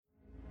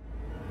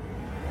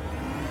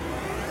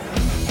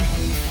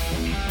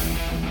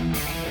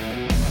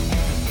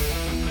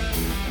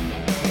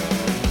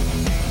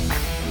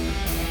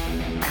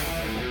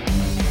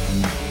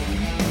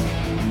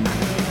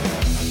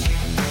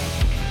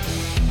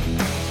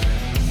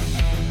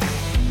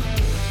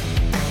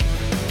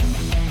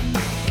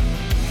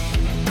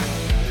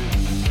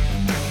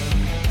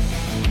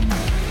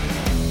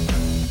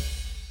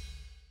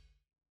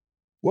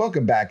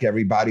Welcome back,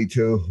 everybody,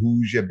 to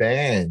Who's Your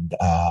Band.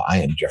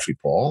 I am Jeffrey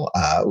Paul.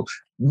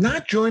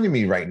 Not joining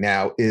me right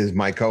now is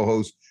my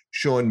co-host,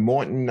 Sean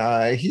Morton.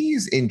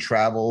 He's in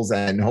travels,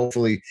 and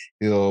hopefully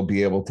he'll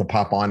be able to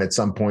pop on at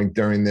some point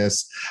during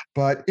this.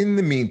 But in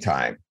the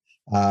meantime,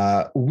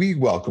 we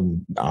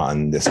welcome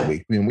on this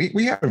week. I mean,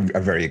 we have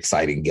a very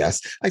exciting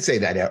guest. I say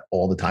that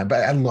all the time,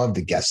 but I love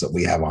the guests that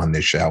we have on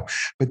this show.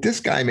 But this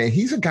guy, man,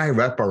 he's a guy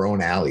right up our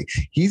own alley.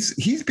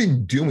 He's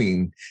been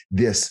doing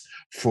this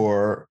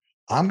for,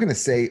 I'm going to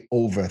say,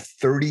 over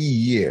 30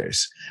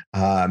 years.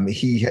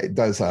 He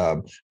does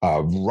a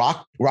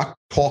rock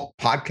talk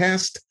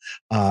podcast.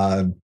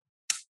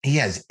 He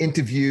has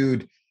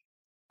interviewed.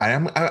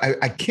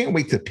 I can't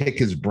wait to pick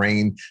his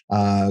brain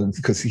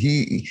because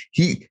he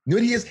you know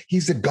what he is?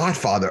 He's the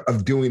godfather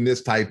of doing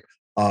this type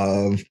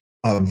of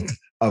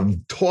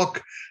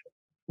talk,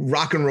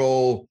 rock and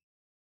roll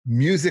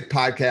music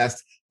podcast.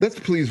 Let's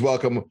please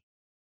welcome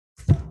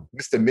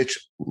Mr. Mitch.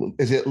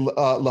 Is it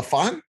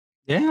LaFon?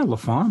 Yeah,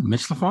 LaFon,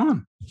 Mitch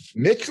LaFon.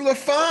 Mitch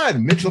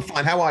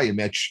LaFon, how are you,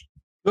 Mitch?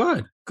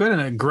 Good,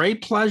 and a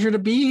great pleasure to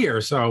be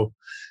here. So,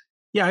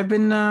 yeah,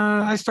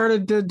 I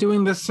started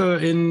doing this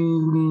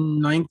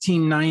in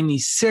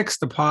 1996,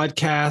 the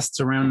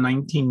podcasts around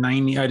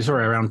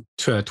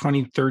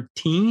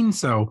 2013.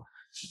 So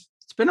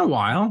it's been a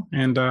while.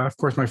 And of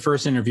course, my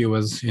first interview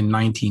was in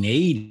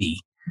 1980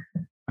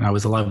 when I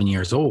was 11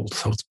 years old.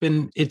 So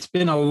it's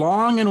been a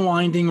long and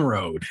winding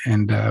road,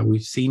 and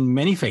we've seen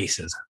many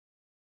faces.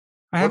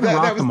 I haven't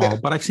rocked them all,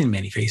 but I've seen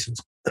many faces.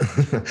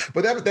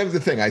 But that was the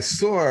thing. I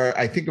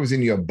think it was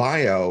in your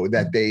bio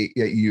that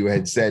you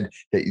had said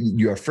that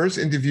your first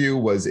interview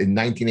was in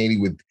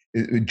 1980 with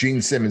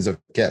Gene Simmons of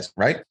Kiss,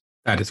 right?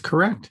 That is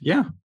correct.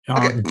 Yeah.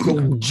 Okay,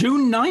 cool.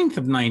 June 9th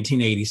of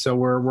 1980. So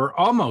we're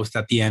almost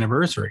at the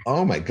anniversary.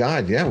 Oh my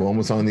God. Yeah. We're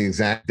almost on the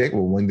exact date.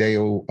 We're one day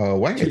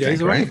away. 2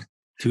 days away. Right?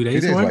 2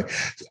 days away.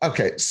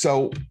 Okay.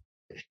 So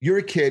you're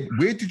a kid.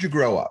 Where did you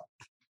grow up?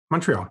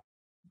 Montreal.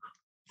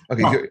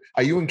 Okay. Oh.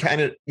 Are you in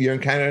Canada? You're in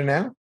Canada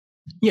now?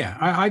 Yeah,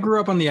 I grew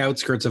up on the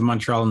outskirts of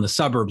Montreal, in the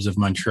suburbs of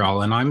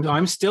Montreal, and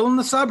I'm still in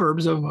the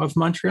suburbs of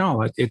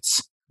Montreal.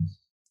 It's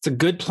a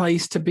good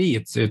place to be.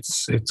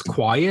 It's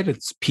quiet.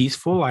 It's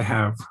peaceful. I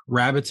have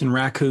rabbits and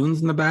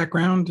raccoons in the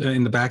background,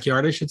 in the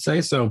backyard, I should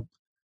say. So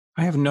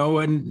I have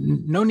no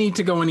need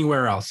to go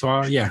anywhere else.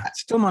 So yeah,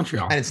 it's still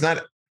Montreal. And it's not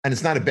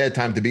a bad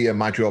time to be a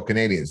Montreal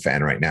Canadiens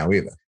fan right now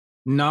either.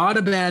 Not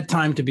a bad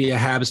time to be a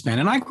Habs fan.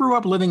 And I grew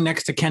up living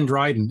next to Ken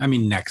Dryden. I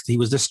mean, he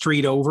was the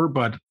street over,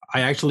 but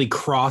I actually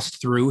crossed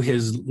through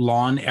his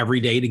lawn every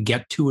day to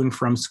get to and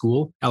from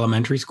school,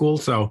 elementary school.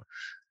 So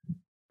it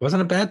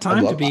wasn't a bad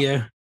time to be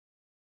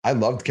I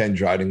loved Ken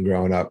Dryden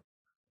growing up.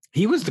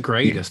 He was the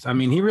greatest. I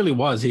mean, he really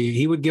was.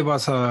 He would give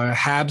us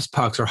Habs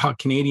pucks or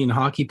Canadian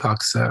hockey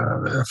pucks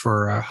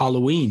for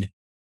Halloween.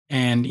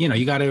 And,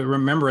 you got to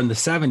remember in the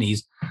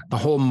 70s, the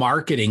whole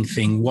marketing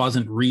thing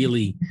wasn't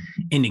really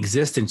in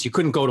existence. You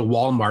couldn't go to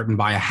Walmart and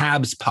buy a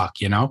Habs puck,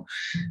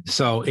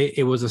 So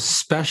it was a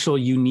special,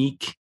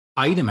 unique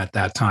item at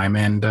that time.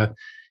 And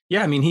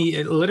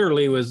it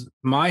literally was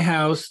my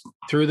house,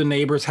 through the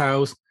neighbor's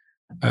house,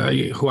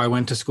 who I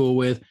went to school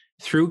with,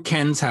 through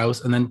Ken's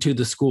house, and then to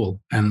the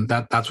school. And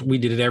that's what we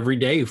did it every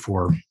day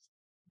for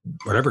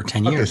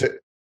 10 years.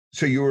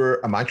 So you were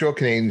a Montreal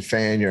Canadiens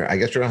fan. I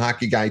guess you're a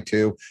hockey guy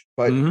too.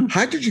 But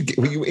How did you get?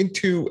 Were you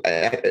into?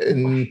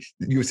 And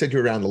you said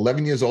you're around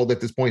 11 years old at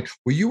this point.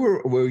 Were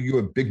you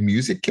a big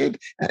music kid?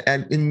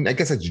 And I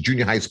guess that's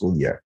junior high school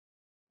year.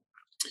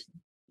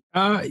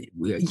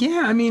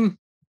 Yeah. I mean,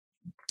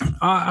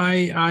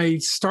 I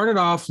started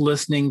off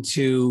listening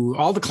to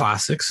all the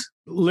classics,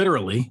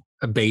 literally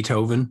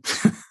Beethoven.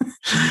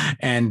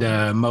 And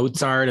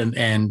Mozart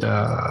and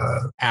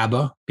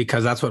ABBA,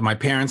 because that's what my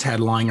parents had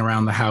lying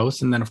around the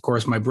house. And then, of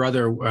course, my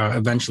brother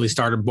eventually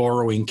started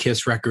borrowing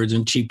Kiss records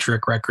and Cheap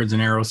Trick records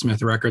and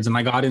Aerosmith records. And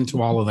I got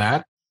into all of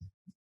that.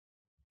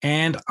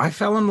 And I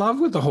fell in love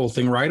with the whole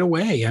thing right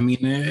away. I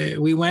mean,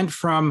 we went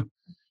from,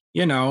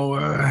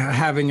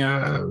 having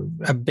a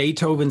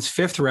Beethoven's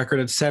fifth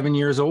record at 7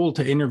 years old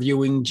to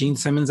interviewing Gene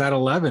Simmons at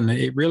 11.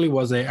 It really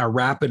was a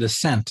rapid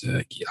ascent.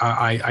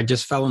 I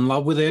just fell in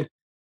love with it.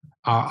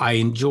 I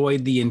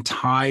enjoyed the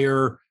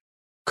entire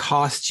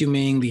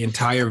costuming, the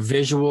entire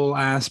visual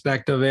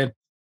aspect of it.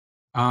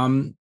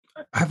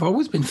 I've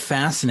always been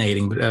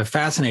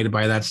fascinated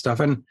by that stuff.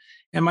 And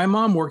my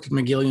mom worked at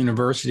McGill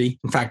University.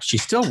 In fact, she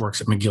still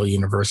works at McGill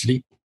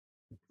University,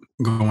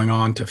 going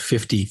on to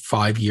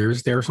 55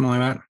 years there, something like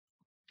that.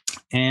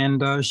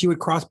 And she would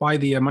cross by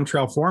the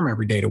Montreal Forum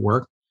every day to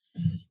work.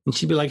 And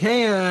she'd be like,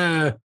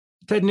 hey,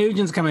 Ted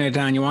Nugent's coming to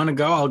town. You want to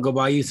go? I'll go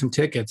buy you some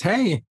tickets.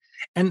 Hey.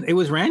 And it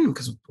was random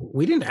because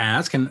we didn't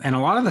ask. And a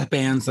lot of the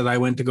bands that I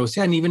went to go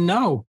see, I didn't even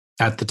know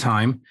at the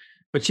time.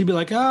 But she'd be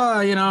like,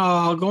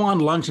 I'll go on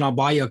lunch and I'll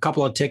buy you a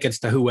couple of tickets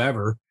to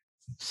whoever.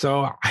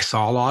 So I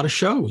saw a lot of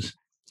shows.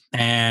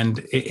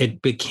 And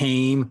it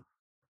became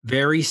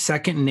very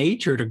second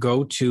nature to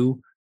go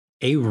to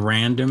a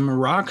random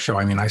rock show.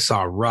 I mean, I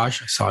saw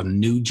Rush, I saw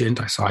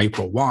Nugent, I saw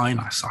April Wine,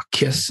 I saw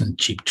Kiss and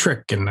Cheap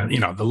Trick, and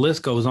the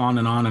list goes on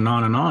and on and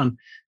on and on.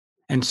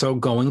 And so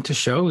going to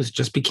shows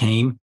just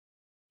became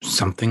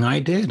something I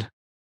did,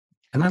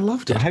 and I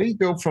loved it. How do you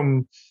go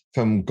from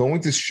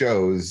going to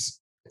shows?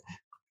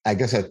 I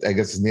guess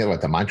it's near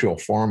like the Montreal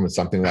Forum or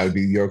something. That would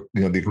be your,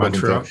 the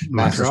equivalent to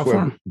Madison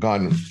Square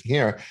Garden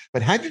here.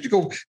 But how did you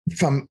go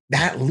from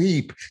that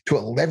leap to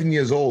 11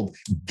 years old,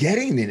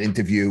 getting an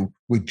interview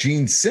with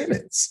Gene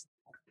Simmons?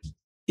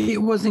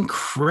 It was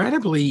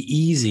incredibly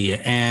easy.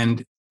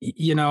 And,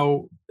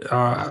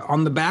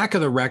 on the back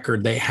of the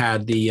record, they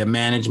had the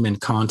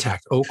management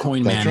contact,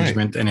 Aucoin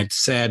Management, right. And it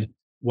said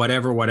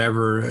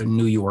whatever,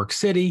 New York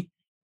City.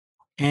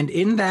 And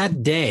in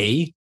that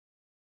day,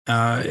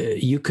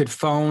 you could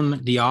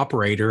phone the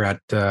operator at,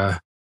 the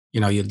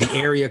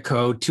area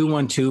code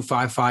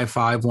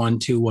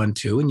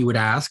 212-555-1212, and you would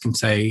ask and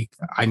say,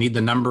 I need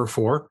the number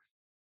for,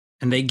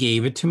 and they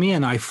gave it to me,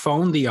 and I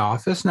phoned the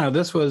office. Now,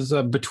 this was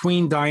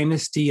between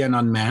Dynasty and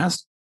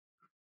Unmasked.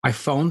 I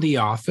phoned the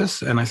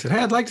office and I said, hey,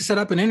 I'd like to set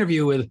up an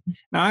interview with,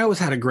 now I always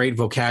had a great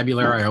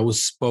vocabulary. I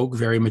always spoke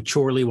very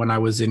maturely. When I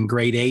was in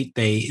grade 8,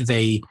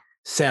 they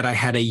said I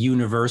had a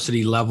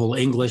university level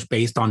English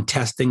based on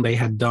testing they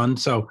had done.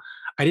 So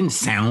I didn't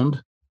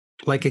sound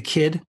like a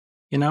kid,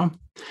 and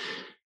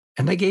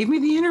they gave me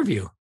the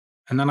interview.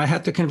 And then I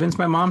had to convince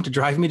my mom to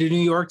drive me to New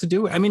York to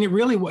do it. I mean,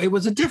 it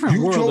was a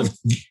different world.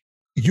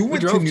 You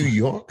went to New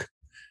York?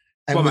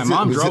 And well, my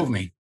mom drove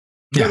me.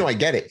 Yeah. No, I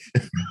get it.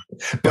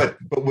 but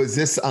was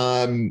this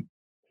an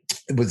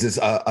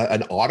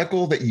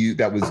article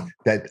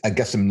that I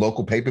guess some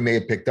local paper may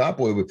have picked up,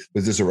 or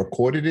was this a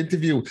recorded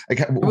interview?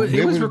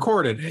 It was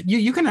recorded.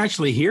 You can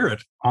actually hear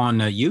it on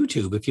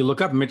YouTube. If you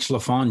look up Mitch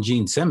Lafon,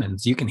 Gene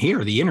Simmons, you can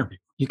hear the interview.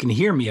 You can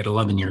hear me at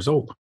 11 years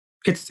old.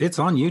 It's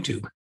on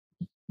YouTube.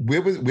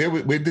 Where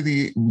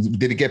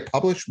did it get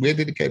published? Where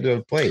did it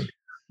get played?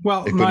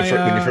 Well, when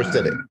you first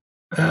did it.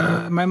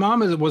 My mom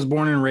was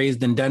born and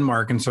raised in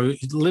Denmark. And so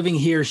living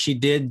here, she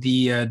did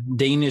the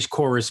Danish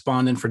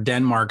correspondent for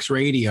Denmark's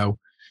radio.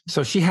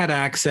 So she had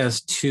access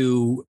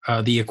to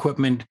the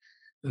equipment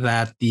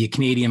that the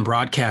Canadian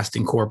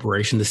Broadcasting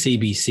Corporation, the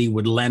CBC,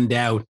 would lend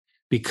out,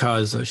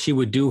 because she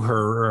would do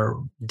her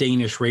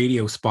Danish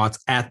radio spots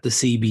at the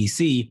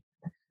CBC.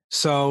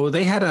 So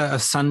they had a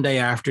Sunday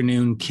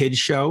afternoon kids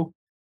show.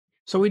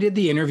 So we did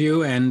the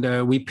interview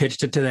and we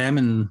pitched it to them,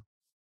 and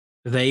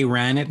they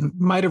ran it.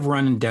 Might have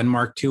run in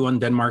Denmark too, on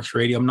Denmark's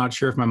radio. I'm not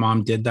sure if my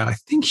mom did that. I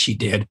think she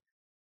did.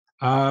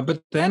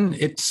 But then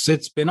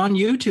it's been on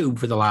YouTube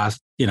for the last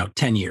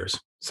 10 years.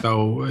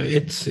 So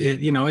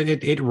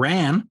it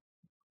ran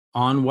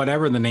on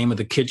whatever the name of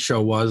the kids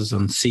show was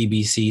on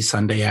CBC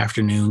Sunday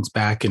afternoons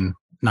back in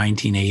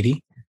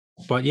 1980.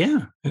 But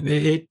yeah,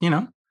 did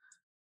you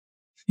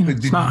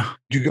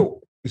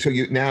go? So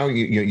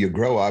you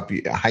grow up,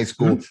 high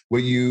school. Mm-hmm. Were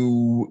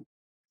you?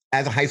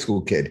 As a high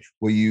school kid,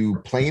 were you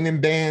playing in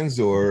bands,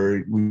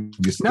 or were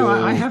you still? No,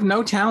 I have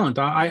no talent.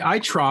 I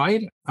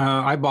tried.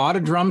 I bought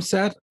a drum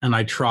set and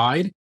I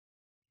tried.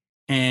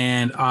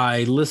 And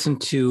I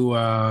listened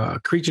to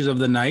Creatures of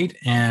the Night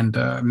and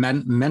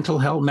Mental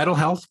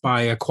Health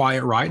by A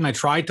Quiet Riot. And I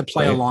tried to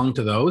play along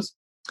to those.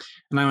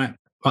 And I went,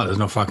 oh, there's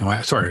no fucking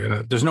way.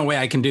 Sorry, there's no way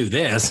I can do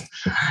this.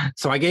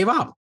 So I gave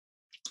up.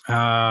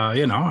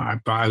 I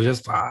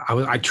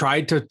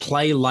tried to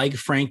play like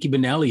Frankie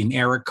Bonelli and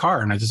Eric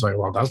Carr, and I just like,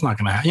 well, that's not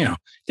going to, it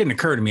didn't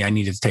occur to me I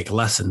needed to take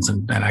lessons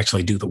and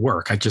actually do the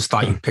work. I just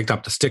thought you picked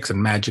up the sticks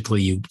and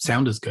magically you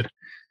sound as good.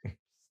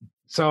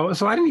 So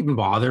I didn't even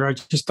bother.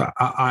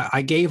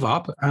 I gave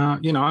up.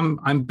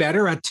 I'm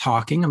better at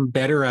talking. I'm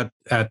better at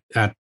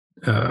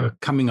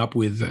coming up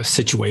with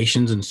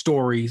situations and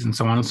stories and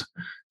so on.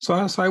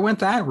 So I went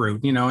that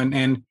route,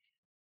 and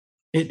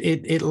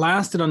it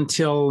lasted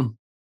until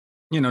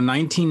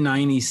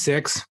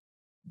 1996,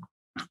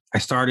 I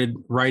started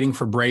writing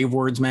for Brave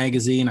Words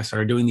magazine. I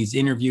started doing these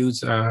interviews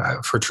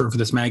for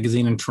this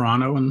magazine in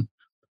Toronto, and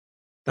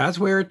that's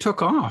where it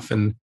took off.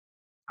 And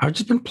I've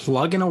just been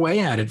plugging away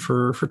at it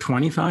for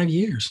 25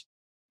 years,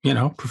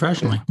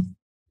 professionally.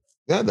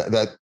 Yeah,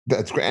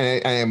 that's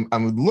great. And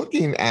I'm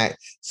looking at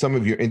some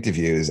of your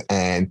interviews,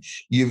 and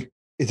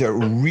it's a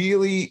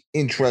really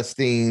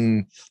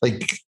interesting,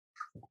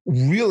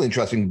 real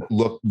interesting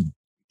look.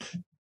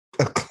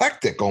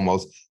 Eclectic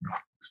almost,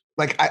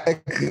 like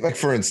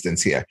for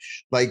instance here,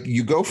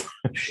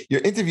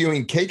 you're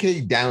interviewing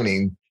KK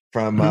Downing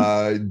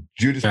from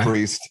Judas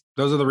Priest.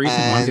 Those are the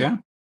recent ones.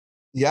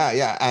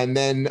 Yeah, and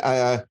then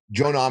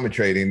Joan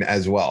Armatrading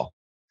as well.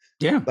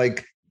 Yeah,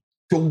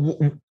 so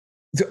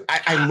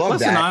I love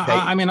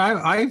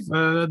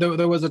that.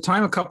 There was a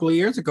time a couple of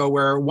years ago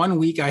where one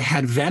week I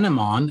had Venom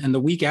on, and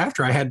the week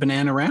after I had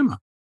Bananarama.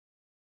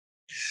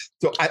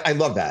 So I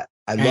love that.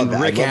 I love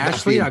that. Rick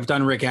Astley. I've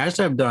done Rick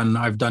Astley.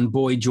 I've done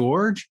Boy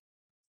George.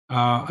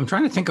 I'm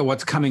trying to think of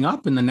what's coming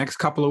up in the next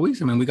couple of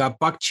weeks. I mean, we got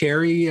Buck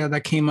Cherry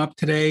that came up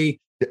today.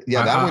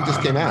 Yeah, that one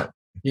just came out.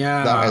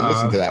 Yeah, I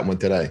listened to that one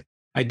today.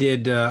 I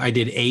did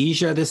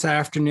Asia this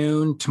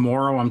afternoon.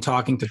 Tomorrow I'm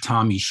talking to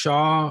Tommy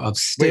Shaw of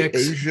Styx.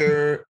 Wait,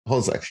 Asia,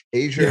 hold on.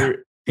 Asia,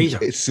 Asia.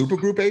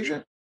 Supergroup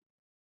Asia?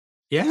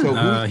 Yeah,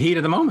 So Heat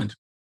of the Moment.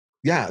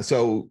 yeah,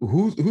 so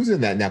who's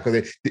in that now?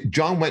 Because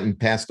John Wetton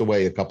passed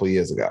away a couple of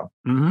years ago.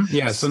 Mm-hmm.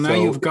 Yeah, so now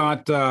you've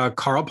got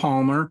Carl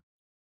Palmer,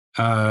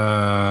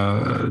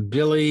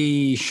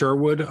 Billy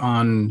Sherwood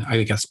on,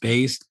 I guess,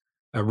 bass,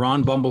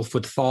 Ron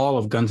Bumblefoot Thal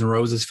of Guns N'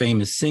 Roses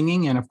fame is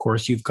singing, and of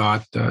course you've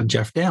got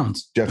Jeff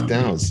Downs. Jeff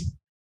Downs.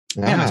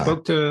 Yeah,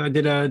 I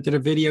did a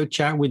video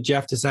chat with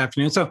Jeff this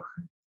afternoon. So,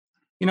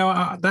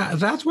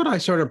 that's what I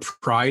sort of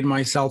pride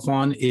myself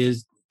on,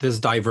 is this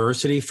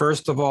diversity.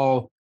 First of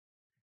all,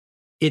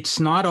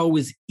 it's not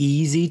always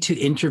easy to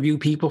interview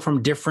people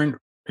from different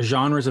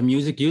genres of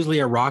music. Usually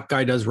a rock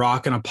guy does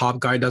rock and a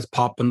pop guy does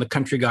pop and the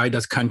country guy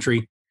does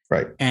country.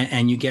 Right.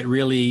 And you get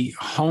really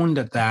honed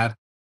at that.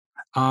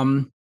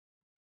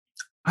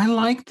 I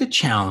like the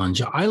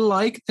challenge. I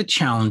like the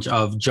challenge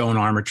of Joan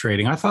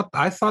Armatrading.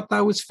 I thought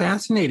that was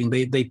fascinating.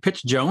 They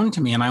pitched Joan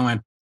to me and I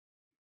went,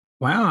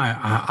 wow,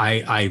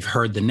 I've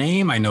heard the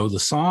name. I know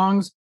the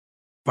songs,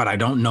 but I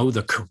don't know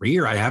the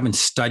career. I haven't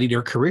studied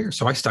her career.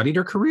 So I studied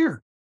her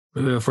career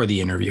for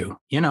the interview,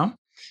 and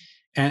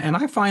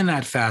I find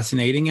that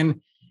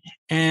fascinating.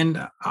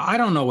 And I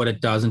don't know what it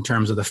does in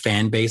terms of the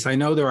fan base. I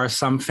know there are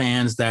some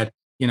fans that,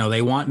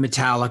 they want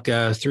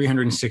Metallica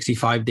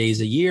 365 days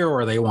a year,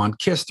 or they want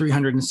Kiss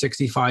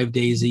 365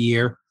 days a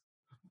year.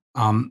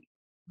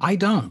 I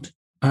don't.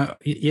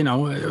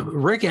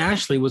 Rick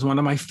Astley was one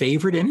of my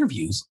favorite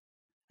interviews.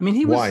 I mean,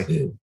 he was. Why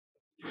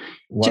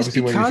was he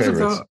one of your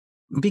favorites?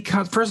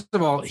 Because first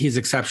of all, he's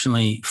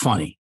exceptionally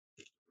funny,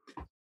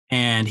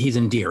 and he's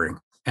endearing,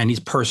 and he's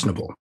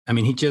personable. I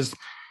mean, he just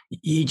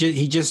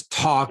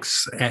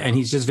talks, and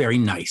he's just very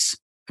nice.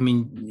 I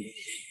mean,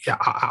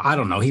 I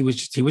don't know. He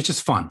was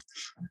just fun.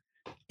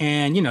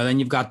 And, then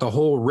you've got the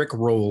whole Rick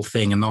roll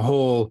thing and the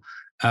whole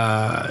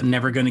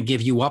never going to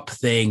give you up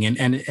thing.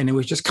 And it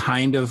was just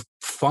kind of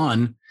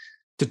fun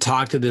to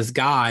talk to this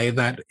guy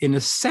that in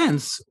a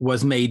sense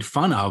was made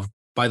fun of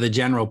by the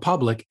general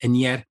public. And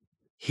yet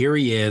here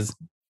he is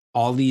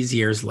all these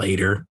years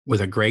later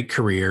with a great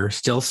career,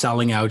 still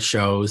selling out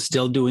shows,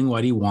 still doing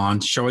what he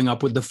wants, showing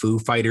up with the Foo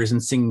Fighters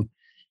and singing.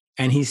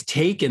 And he's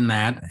taken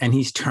that and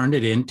he's turned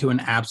it into an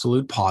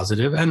absolute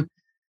positive. And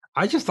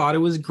I just thought it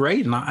was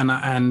great.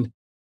 And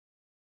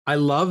I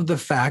love the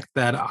fact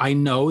that I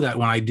know that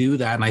when I do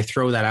that and I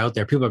throw that out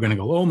there, people are going to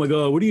go, oh my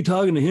God, what are you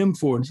talking to him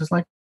for? And it's just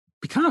like,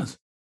 because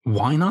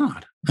why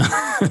not?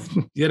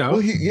 Well,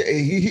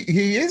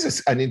 he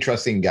is an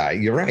interesting guy.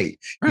 You're right.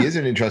 He is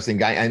an interesting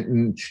guy.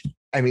 And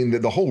I mean,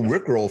 the whole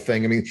Rickroll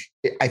thing, I mean,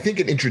 I think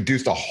it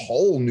introduced a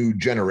whole new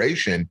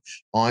generation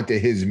onto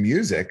his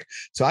music.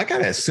 So I got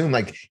to assume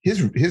like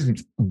his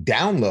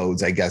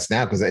downloads, I guess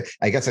now, because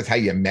I guess that's how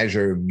you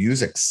measure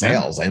music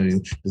sales. I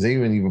mean, does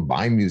anyone even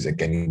buy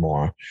music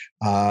anymore?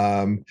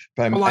 But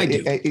I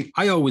do.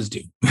 I always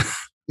do.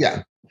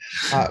 Yeah.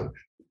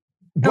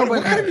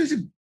 What kind of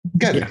music?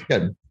 Good.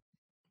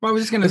 Well, I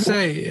was just going to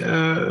say,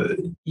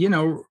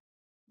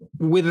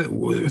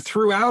 with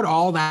throughout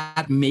all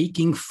that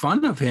making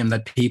fun of him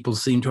that people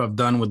seem to have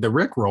done with the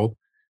Rickroll,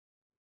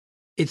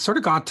 it sort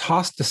of got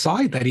tossed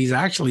aside that he's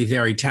actually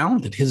very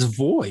talented. His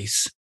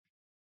voice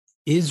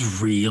is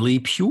really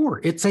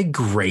pure. It's a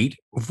great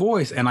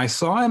voice. And I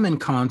saw him in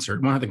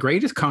concert, one of the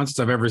greatest concerts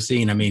I've ever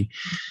seen. I mean,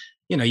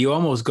 you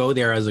almost go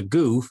there as a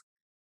goof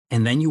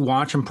and then you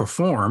watch him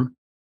perform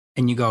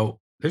and you go,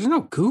 there's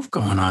no goof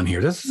going on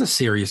here. This is a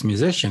serious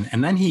musician.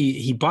 And then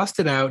he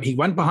busted out, he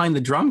went behind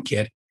the drum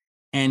kit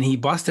and he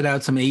busted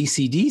out some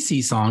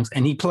AC/DC songs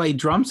and he played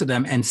drums to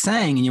them and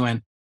sang. And you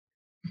went,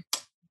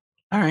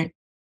 all right.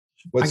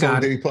 What song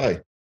did he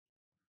play?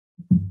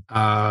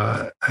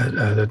 I'm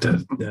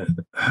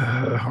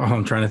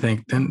trying to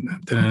think.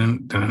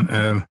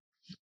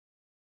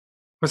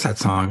 What's that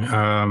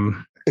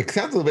song? It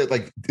sounds a little bit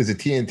like, is it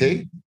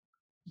TNT?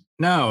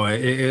 No,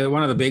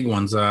 one of the big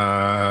ones.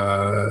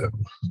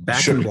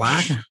 Back in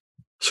Black.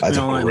 That's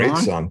a great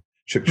song.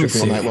 Shook Me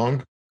All Night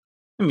Long.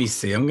 Let me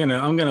see. I'm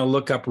gonna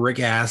look up Rick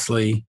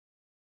Astley,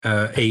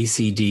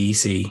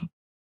 AC/DC,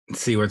 and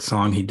see what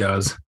song he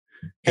does.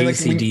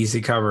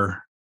 AC/DC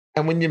cover.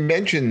 And when you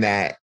mention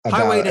that,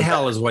 Highway to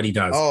Hell is what he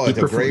does. Oh, it's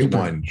a great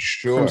one.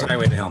 Sure.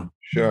 Highway to Hell.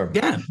 Sure.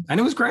 Yeah, and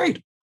it was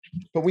great.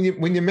 But when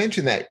you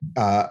mention that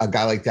a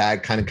guy like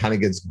that kind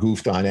of gets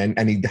goofed on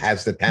and he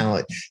has the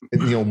talent,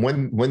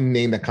 one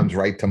name that comes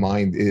right to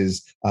mind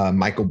is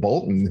Michael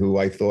Bolton, who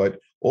I thought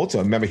also,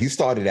 remember, he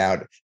started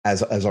out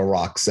as a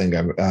rock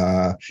singer.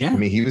 I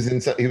mean,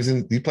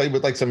 he played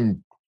with like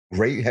some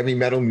great heavy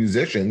metal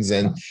musicians,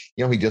 and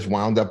he just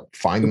wound up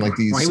finding like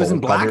these. He was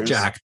in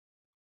Blackjack.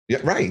 Yeah,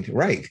 right.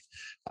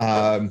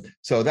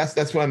 So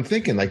that's what I'm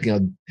thinking. Like,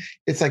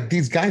 it's like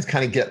these guys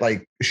kind of get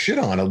like shit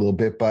on a little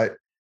bit, but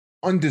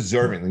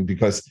undeservingly,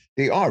 because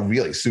they are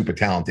really super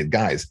talented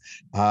guys.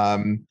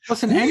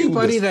 Listen,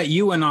 anybody that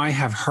you and I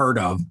have heard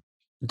of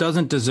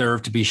doesn't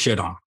deserve to be shit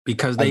on,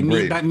 because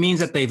that means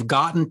that they've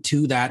gotten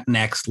to that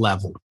next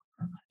level.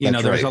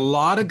 There's a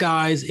lot of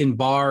guys in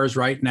bars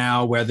right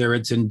now, whether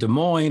it's in Des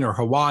Moines or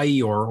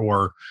Hawaii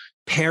or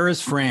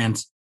Paris,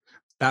 France,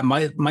 that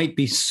might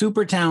be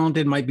super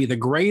talented, might be the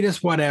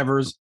greatest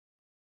whatevers,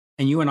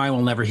 and you and I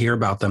will never hear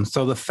about them.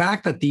 So the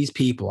fact that these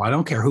people, I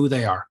don't care who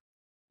they are,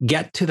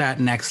 get to that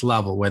next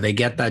level where they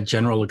get that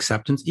general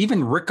acceptance.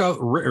 Even Rico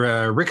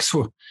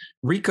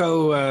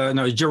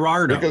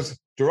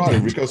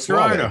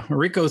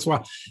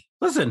Suave.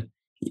 Listen,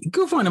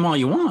 go find him all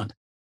you want,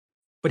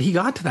 but he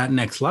got to that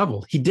next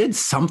level. He did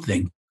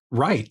something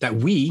right that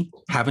we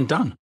haven't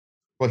done.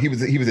 Well, he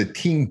was a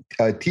teen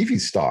TV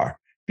star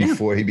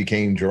before he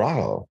became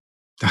Gerardo.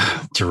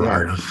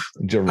 Gerardo.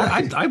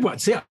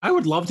 I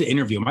would love to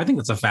interview him. I think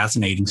that's a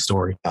fascinating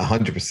story.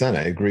 100%.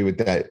 I agree with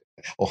that.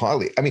 Well,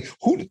 Harley, I mean,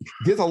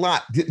 there's a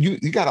lot. You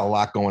got a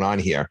lot going on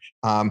here.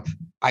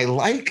 I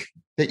like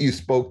that you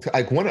spoke to,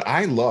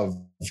 I love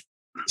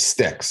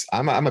Styx.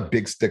 I'm a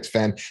big Styx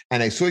fan.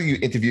 And I saw you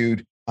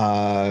interviewed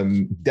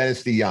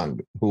Dennis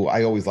DeYoung, who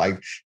I always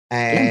liked.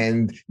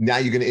 And now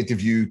you're going to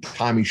interview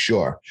Tommy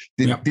Shaw.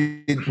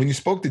 When you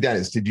spoke to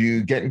Dennis, did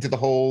you get into the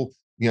whole,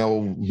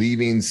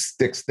 leaving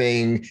Styx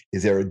thing?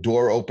 Is there a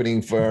door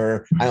opening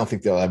for, I don't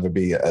think there'll ever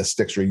be a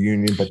Styx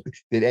reunion, but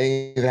did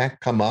any of that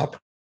come up?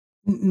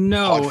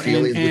 No,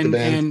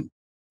 and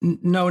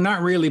no,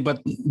 not really,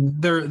 but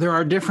there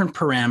are different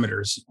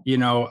parameters.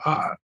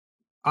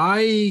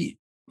 I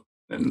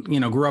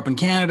grew up in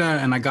Canada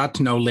and I got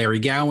to know Larry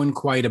Gowan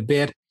quite a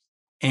bit.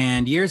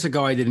 And years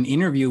ago, I did an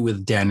interview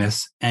with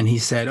Dennis and he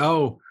said,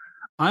 "Oh,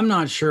 I'm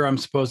not sure I'm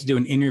supposed to do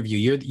an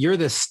interview. You're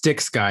the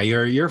Styx guy.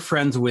 You're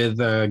friends with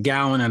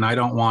Gowan, and I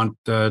don't want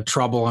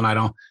trouble. And I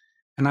don't."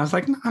 And I was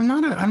like, "I'm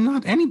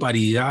not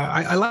anybody.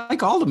 I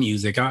like all the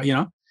music,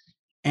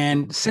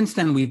 And since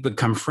then, we've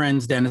become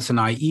friends. Dennis and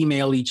I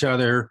email each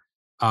other.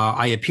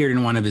 I appeared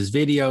in one of his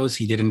videos.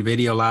 He did a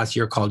video last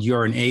year called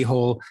 "You're an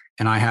A-hole,"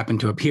 and I happened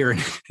to appear in.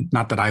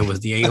 Not that I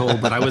was the a-hole,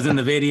 but I was in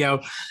the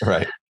video.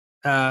 Right.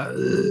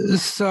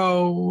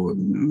 So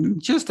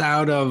just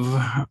out of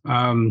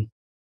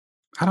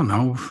I don't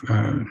know,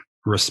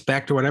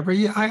 respect or whatever.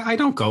 Yeah, I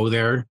don't go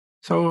there.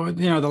 So,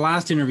 the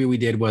last interview we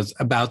did was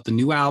about the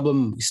new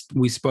album.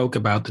 We spoke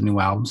about the new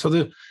album. So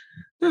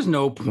there's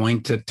no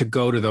point to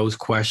go to those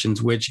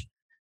questions, which,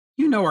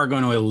 are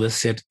going to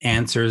elicit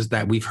answers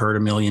that we've heard a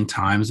million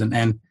times.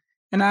 And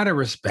out of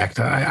respect,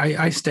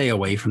 I stay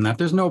away from that.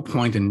 There's no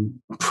point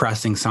in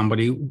pressing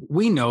somebody.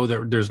 We know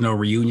that there's no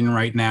reunion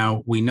right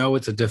now. We know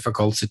it's a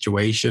difficult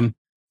situation.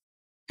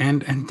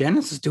 And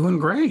Dennis is doing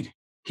great.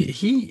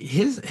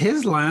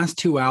 His last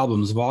two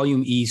albums,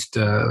 Volume East,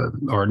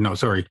 what's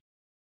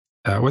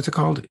it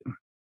called?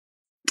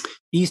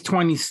 East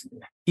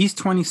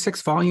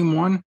 26, Volume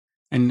 1.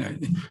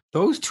 And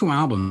those two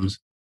albums,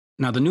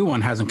 now the new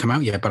one hasn't come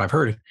out yet, but I've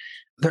heard it.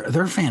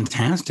 They're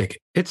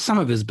fantastic. It's some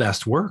of his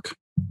best work,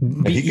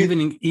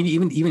 even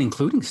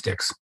including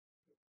Styx.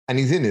 And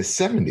he's in his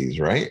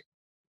 70s, right?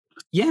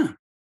 Yeah.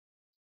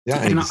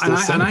 Yeah. And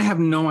I have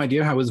no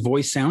idea how his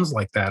voice sounds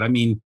like that. I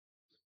mean,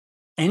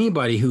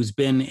 anybody who's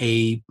been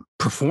a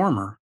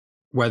performer,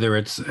 whether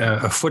it's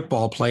a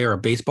football player, a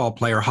baseball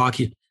player,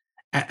 hockey,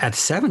 at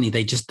 70,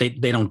 they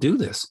don't do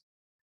this.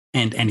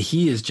 And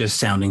he is just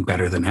sounding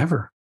better than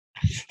ever.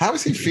 How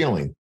is he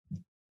feeling?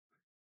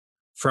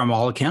 From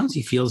all accounts,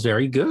 he feels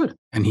very good.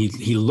 And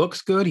he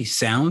looks good. He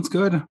sounds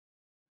good.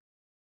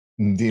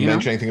 Do you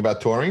mention anything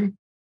about touring?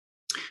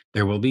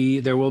 There will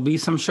be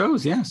some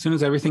shows. Yeah. As soon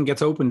as everything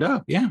gets opened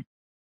up. Yeah.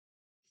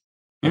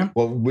 Yeah.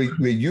 Well, where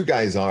you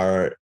guys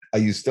are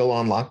you still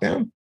on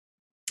lockdown?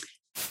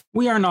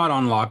 We are not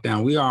on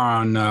lockdown. We are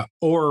on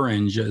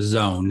orange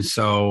zone.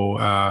 So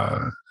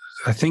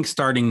I think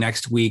starting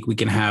next week, we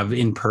can have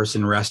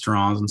in-person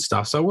restaurants and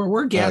stuff. So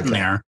we're getting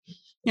there.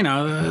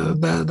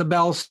 The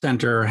Bell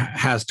Center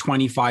has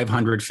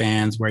 2,500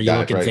 fans, where you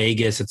look at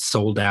Vegas, it's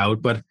sold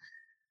out. But,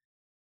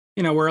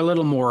 we're a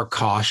little more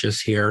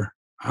cautious here.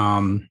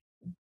 I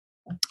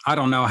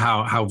don't know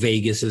how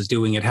Vegas is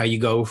doing it, how you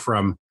go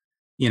from,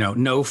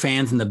 no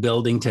fans in the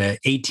building to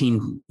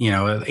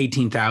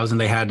 18,000.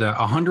 They had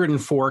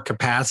 104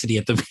 capacity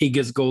at the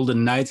Vegas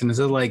Golden Knights. And it's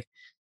like,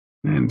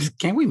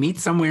 can't we meet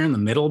somewhere in the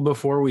middle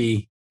before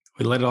we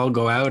let it all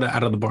go out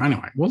of the bar?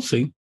 Anyway, we'll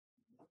see.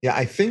 Yeah,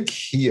 I think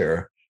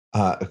here,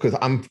 because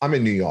I'm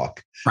in New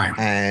York, right?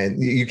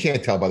 And you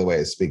can't tell by the way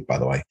I speak, by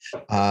the way.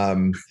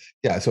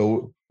 Yeah,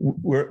 so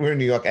we're in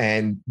New York,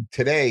 and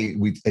today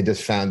I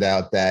just found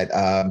out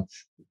that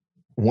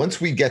once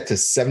we get to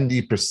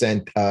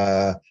 70%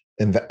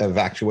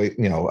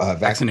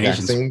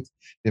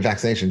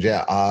 vaccinations,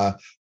 yeah.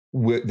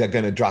 They're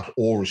going to drop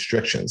all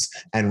restrictions.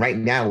 And right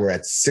now we're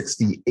at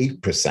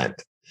 68%.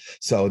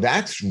 So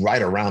that's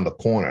right around the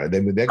corner.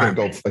 They're going to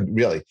go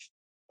really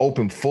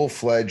open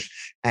full-fledged,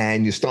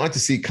 and you're starting to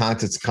see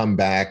concerts come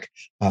back.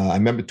 I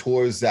remember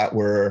tours that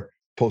were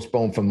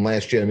postponed from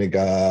last year. I mean,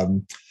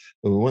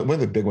 one of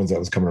the big ones that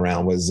was coming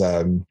around was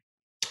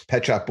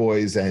Pet Shop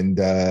Boys and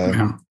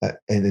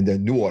the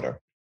New Order.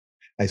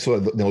 I saw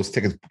those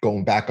tickets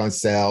going back on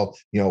sale,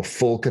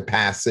 full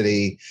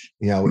capacity,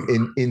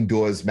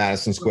 indoors,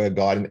 Madison Square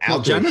Garden,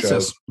 outdoor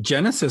shows.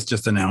 Genesis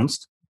just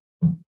announced.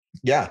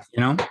 Yeah.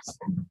 Yeah,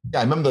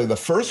 I remember the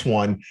first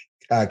one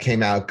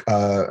came out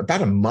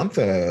about a month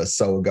or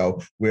so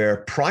ago,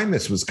 where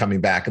Primus was coming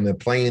back, and they're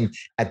playing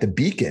at the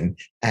Beacon,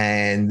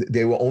 and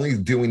they were only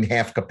doing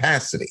half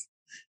capacity.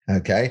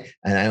 Okay.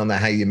 And I don't know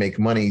how you make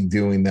money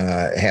doing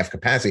half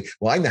capacity.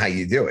 Well, I know how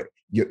you do it.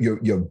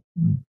 You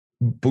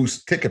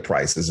boost ticket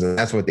prices, and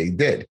that's what they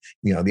did.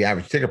 The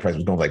average ticket price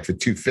was going like for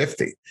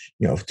 $250,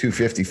 $250,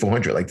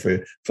 $400, like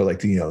for like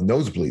the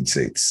nosebleed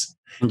seats.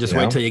 And just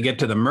wait till you get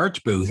to the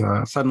merch booth.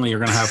 Suddenly you're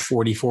going to have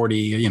 $40,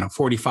 $45,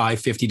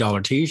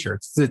 $50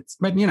 t-shirts.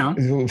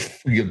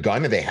 You're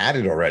gone. They had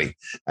it already.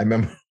 I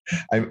remember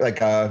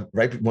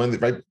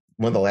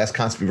one of the last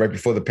concerts right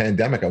before the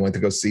pandemic, I went to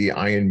go see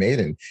Iron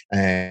Maiden,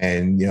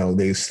 and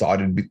they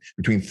started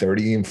between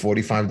 $30 and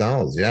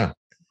 $45. Yeah.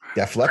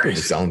 Def Leppard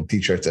was selling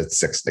t-shirts at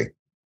 $60.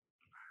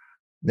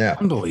 Yeah.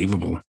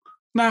 Unbelievable.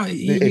 Now,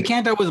 you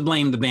can't always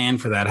blame the band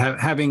for that.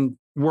 Having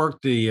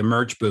worked the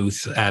merch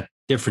booths at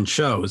different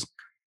shows,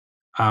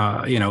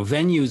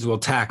 venues will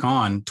tack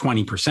on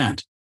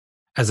 20%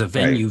 as a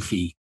venue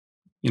fee,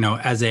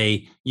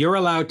 you're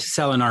allowed to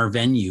sell in our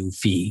venue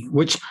fee,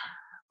 which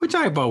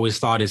I've always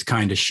thought is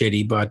kind of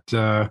shitty, but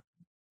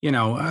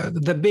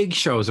the big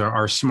shows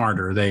are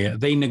smarter.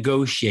 They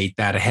negotiate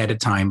that ahead of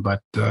time.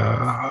 But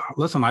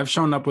listen, I've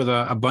shown up with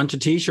a bunch of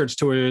t-shirts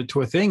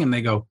to a thing, and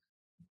they go,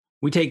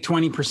 we take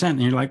 20%.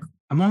 And you're like,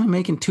 I'm only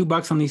making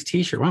 $2 on these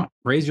t-shirts. Well,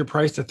 raise your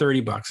price to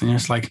 $30. And you're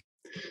just like,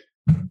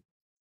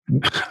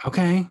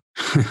 okay.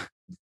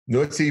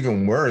 What's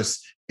even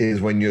worse is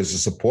when you're a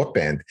support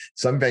band.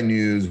 Some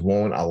venues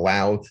won't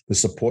allow the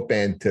support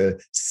band to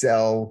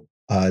sell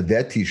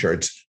their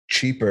t-shirts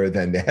cheaper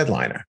than the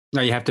headliner.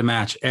 No, you have to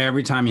match.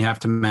 Every time you have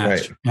to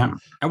match. Right. Yeah.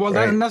 Well,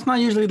 that's not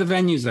usually the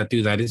venues that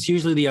do that. It's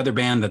usually the other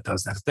band that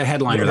does that. It's the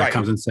headliner that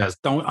comes and says,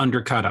 don't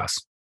undercut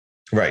us.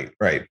 Right.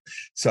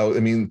 So, I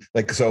mean,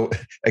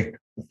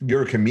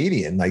 you're a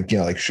comedian, like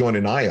Sean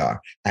and I are,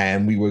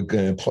 and we were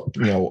going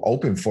to,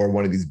 open for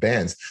one of these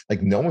bands.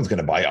 Like, no one's going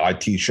to buy our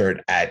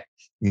t-shirt at,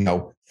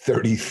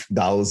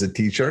 $30 a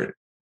t-shirt.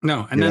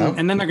 No. And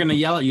then they're going to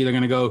yell at you. They're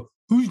going to go,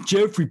 who's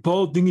Jeffrey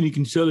Paul thinking he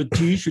can sell a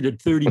t-shirt at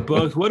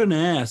 $30? What an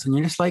ass. And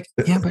you're just like,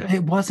 yeah, but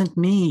it wasn't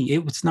me.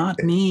 It was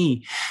not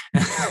me.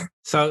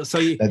 So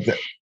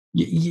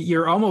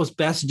you're almost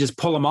best to just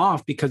pull them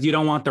off, because you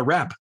don't want the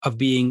rep of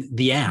being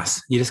the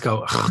ass. You just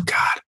go, oh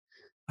God,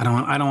 I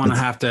don't want to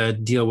have to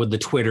deal with the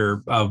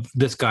Twitter of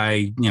this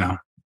guy,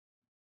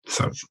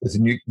 So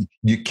listen,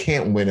 you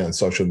can't win on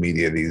social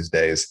media these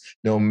days.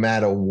 No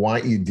matter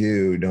what you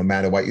do, no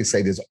matter what you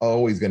say, there's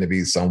always going to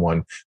be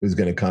someone who's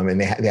going to come,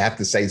 and they have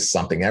to say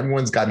something.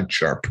 Everyone's got to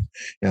chirp.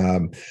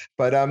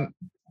 But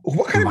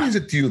what kind of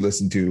music do you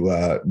listen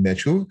to,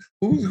 Mitch? Who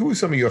are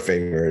some of your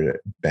favorite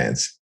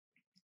bands?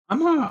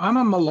 I'm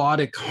a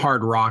melodic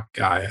hard rock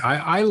guy.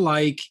 I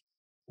like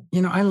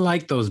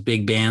those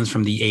big bands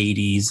from the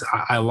 80s.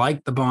 I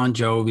like the Bon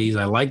Jovis.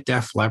 I like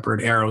Def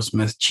Leppard,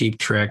 Aerosmith, Cheap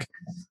Trick.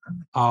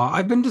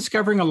 I've been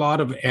discovering a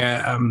lot of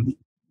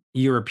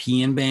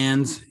European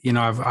bands.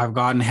 I've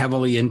gotten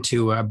heavily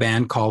into a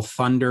band called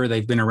Thunder.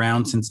 They've been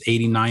around since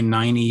 89,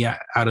 90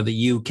 out of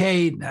the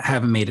UK.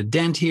 Haven't made a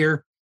dent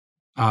here.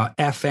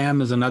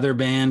 FM is another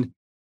band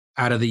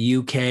out of the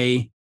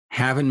UK.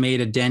 Haven't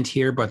made a dent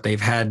here, but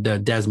they've had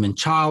Desmond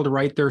Child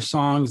write their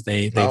songs.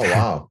 They've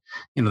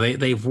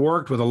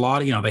worked with a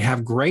lot of, they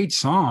have great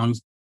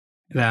songs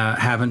that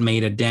haven't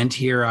made a dent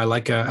here. I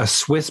like a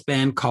Swiss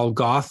band called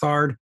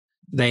Gothard.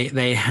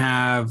 They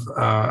have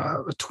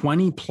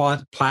 20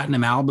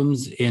 platinum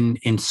albums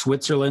in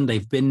Switzerland.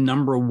 They've been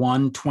number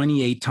one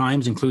 28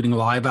 times, including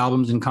live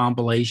albums and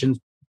compilations.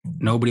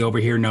 Nobody over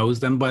here knows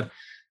them, but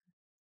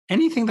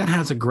anything that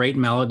has a great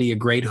melody, a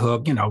great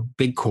hook,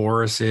 big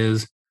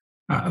choruses,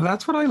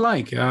 that's what I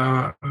like.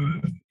 I'm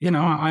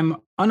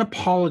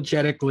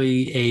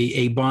unapologetically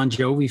a Bon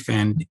Jovi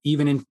fan,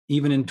 even in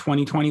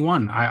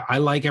 2021. I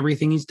like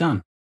everything he's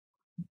done.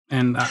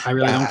 And I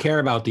really don't care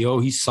about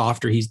he's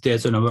softer, he's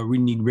this, and we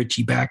need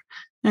Richie back.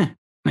 No,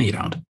 you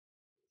don't.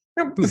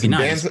 Listen,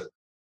 nice.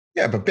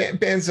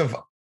 Bands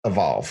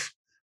evolve.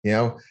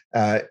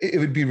 It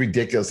would be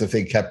ridiculous if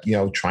they kept,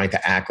 trying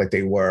to act like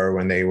they were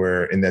when they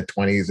were in their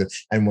 20s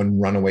and when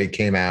Runaway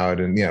came out.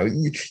 And,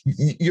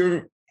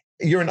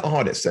 you're an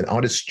artist. An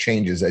artist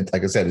changes.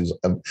 Like I said,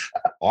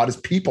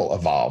 artist people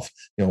evolve.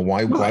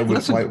 Why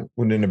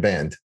wouldn't a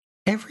band?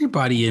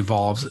 Everybody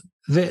evolves.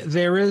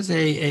 There is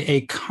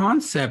a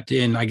concept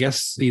in, I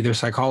guess, either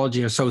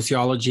psychology or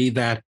sociology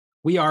that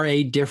we are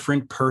a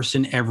different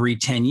person every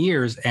 10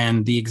 years.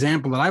 And the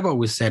example that I've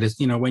always said is,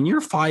 when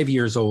you're 5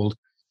 years old,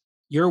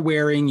 you're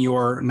wearing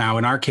now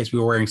in our case, we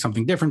were wearing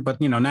something different,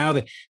 but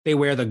now they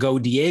wear the Go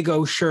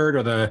Diego shirt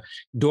or the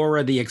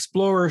Dora the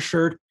Explorer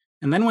shirt.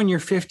 And then when you're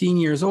 15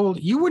 years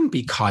old, you wouldn't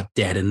be caught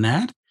dead in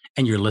that.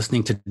 And you're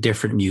listening to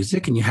different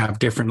music and you have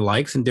different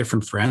likes and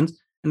different friends.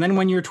 And then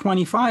when you're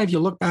 25, you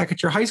look back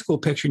at your high school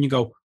picture and you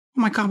go, oh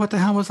my God, what the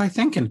hell was I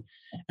thinking?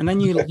 And then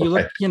you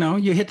look,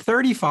 you hit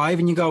 35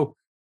 and you go,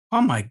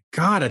 oh my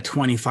God, at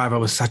 25, I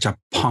was such a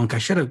punk. I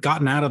should have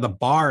gotten out of the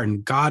bar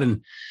and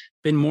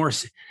been more.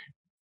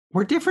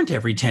 We're different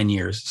every 10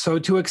 years. So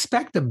to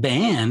expect a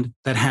band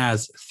that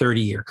has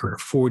 30-year career,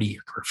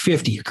 40-year career,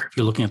 50-year career, if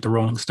you're looking at the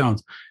Rolling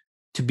Stones,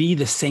 to be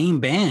the same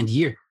band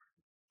year,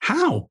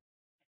 how?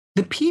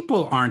 The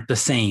people aren't the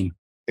same.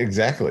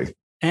 Exactly.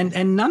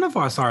 And none of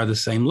us are the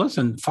same.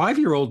 Listen,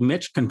 5-year-old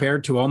Mitch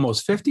compared to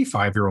almost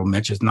 55-year-old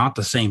Mitch is not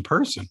the same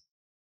person.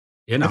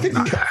 Let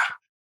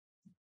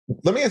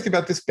me ask you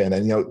about this band.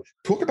 And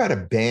talk about a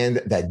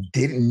band that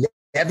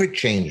never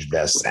changed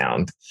their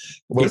sound.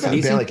 What about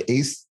a band like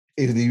Ace?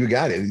 You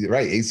got it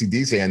right,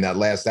 AC/DC, and that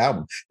last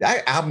album.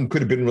 That album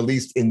could have been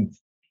released in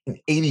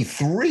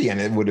 83,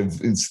 and it would have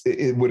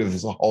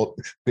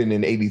been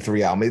an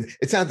 83 album.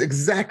 It sounds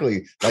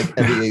exactly like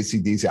every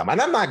AC/DC album,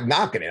 and I'm not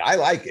knocking it. I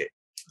like it.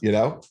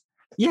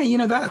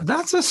 Yeah,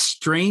 that's a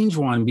strange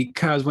one,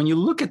 because when you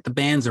look at the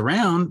bands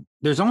around,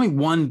 there's only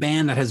one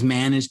band that has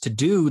managed to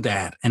do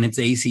that, and it's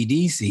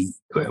AC/DC.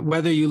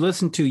 Whether you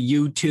listen to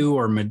U2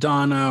 or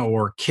Madonna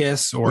or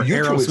Kiss or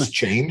U2 has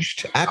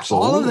changed.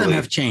 Absolutely. All of them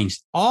have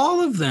changed. All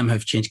of them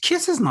have changed.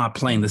 Kiss is not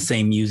playing the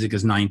same music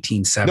as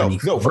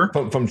 1974.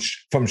 No,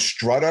 from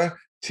Strutter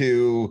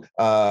to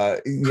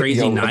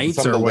Crazy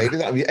Nights or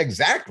latest.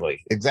 Exactly.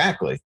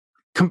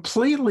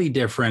 Completely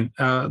different.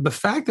 The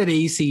fact that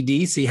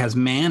AC/DC has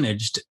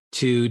managed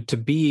to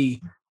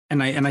be,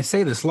 and I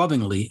say this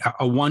lovingly,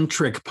 a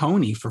one-trick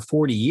pony for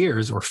 40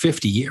 years or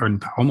 50 years, or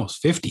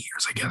almost 50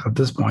 years, I guess, at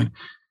this point,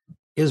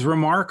 is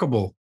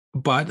remarkable.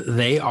 But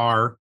they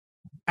are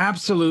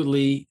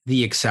absolutely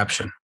the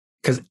exception,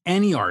 because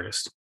any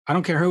artist, I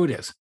don't care who it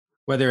is,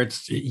 whether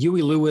it's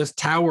Huey Lewis,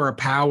 Tower of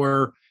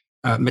Power,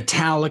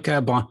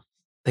 Metallica,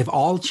 they've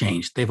all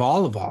changed. They've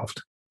all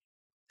evolved.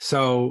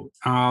 So,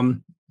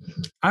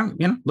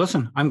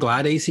 listen, I'm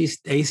glad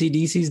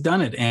AC/DC's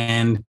done it.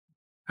 And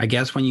I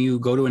guess when you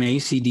go to an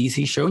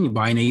AC/DC show and you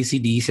buy an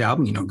AC/DC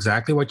album, you know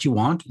exactly what you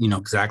want, you know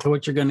exactly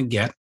what you're going to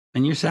get,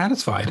 and you're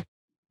satisfied.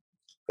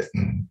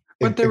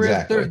 But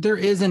there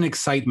is an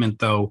excitement,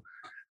 though,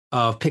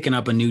 of picking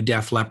up a new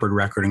Def Leppard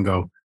record and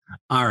go,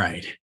 all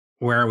right,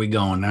 where are we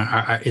going?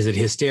 Is it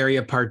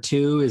Hysteria Part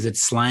 2? Is it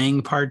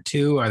Slang Part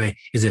 2?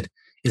 Is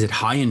it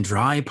High and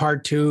Dry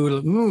Part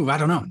 2? Ooh, I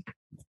don't know.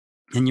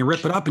 And you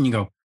rip it up and you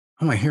go,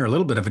 oh, I hear a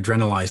little bit of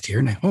Adrenalized here.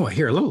 And I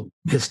hear a little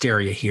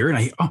Hysteria here.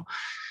 And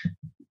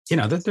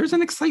there's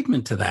an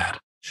excitement to that.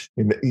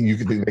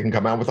 They can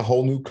come out with a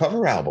whole new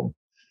cover album.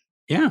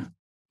 Yeah.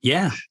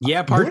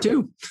 Part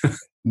 2.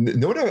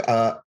 What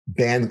a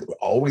band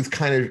always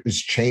kind of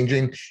is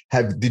changing.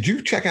 Did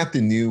you check out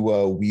the new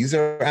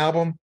Weezer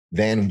album,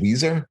 Van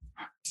Weezer?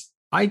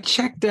 I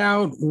checked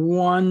out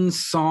one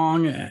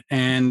song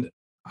and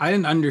I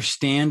didn't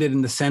understand it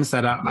in the sense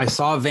that I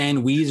saw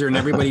Van Weezer and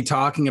everybody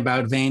talking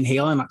about Van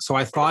Halen. So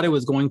I thought it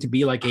was going to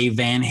be like a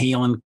Van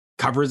Halen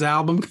covers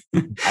album.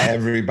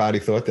 Everybody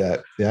thought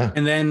that. Yeah.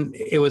 And then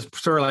it was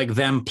sort of like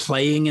them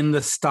playing in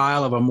the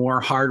style of a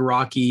more hard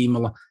rocky,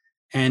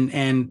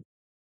 and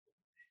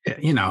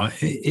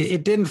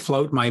it didn't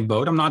float my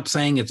boat. I'm not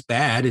saying it's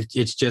bad.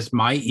 It's just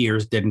my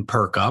ears didn't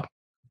perk up.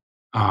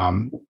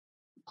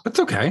 It's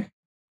okay.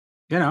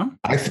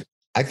 I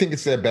think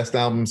it's their best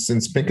album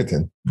since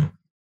Pinkerton.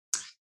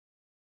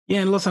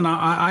 Yeah, and listen,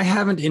 I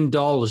haven't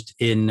indulged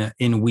in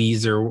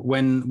Weezer.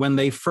 When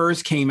they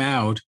first came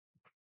out,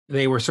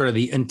 they were sort of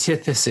the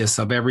antithesis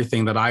of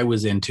everything that I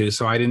was into.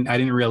 So I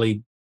didn't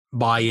really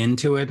buy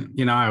into it.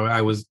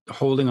 I was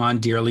holding on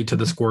dearly to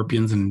the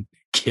Scorpions and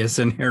Kiss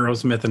and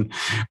Aerosmith and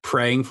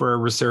praying for a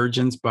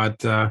resurgence.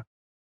 But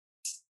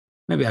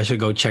maybe I should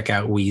go check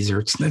out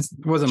Weezer. It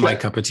wasn't my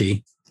cup of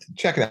tea.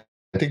 Check it out.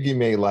 I think you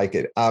may like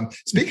it.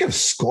 Speaking of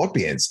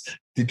Scorpions,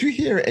 did you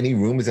hear any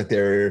rumors that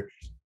they're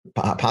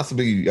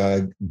possibly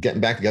getting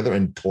back together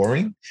and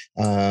touring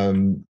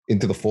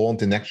into the fall,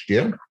 into next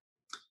year?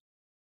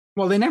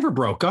 Well, they never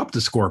broke up,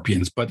 the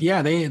Scorpions, but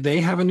yeah, they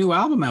have a new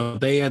album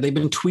out. They've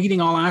been tweeting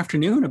all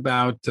afternoon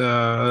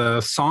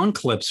about song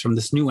clips from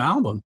this new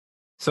album.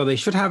 So they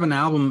should have an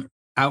album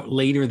out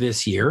later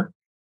this year,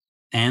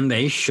 and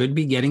they should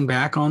be getting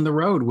back on the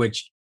road,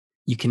 which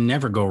you can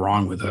never go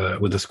wrong with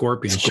a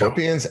Scorpions show.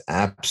 Scorpions,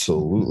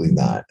 absolutely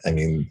not. I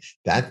mean,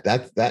 that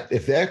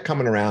if they're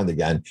coming around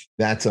again,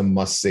 that's a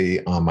must see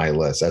on my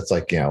list. That's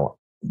like,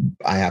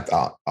 I have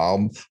to.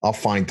 I'll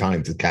find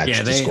time to catch.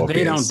 Yeah,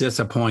 they don't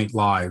disappoint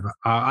live.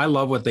 I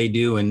love what they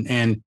do,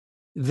 and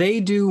they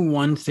do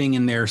one thing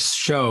in their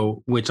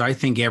show, which I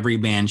think every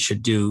band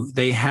should do.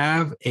 They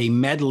have a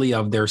medley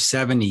of their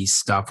 70s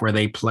stuff where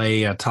they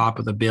play Top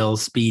of the Bill,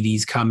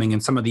 Speedy's Coming,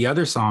 and some of the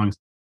other songs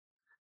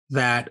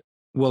that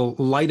will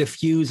light a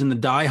fuse in the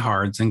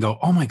diehards and go,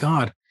 oh my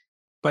God.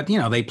 But,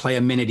 they play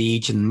a minute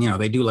each, and,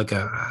 they do like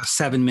a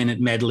 7-minute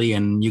medley,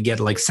 and you get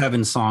like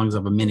 7 songs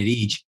of a minute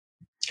each.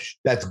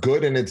 That's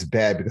good and it's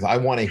bad, because I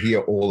want to hear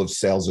all of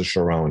Sales of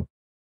Sharon.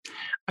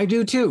 I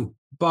do too.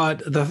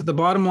 But the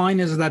bottom line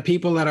is that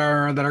people that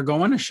are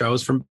going to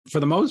shows for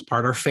the most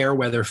part are fair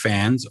weather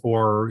fans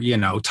or,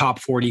 top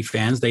 40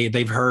 fans.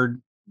 They've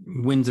heard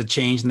winds of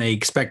change, and they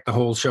expect the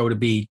whole show to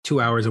be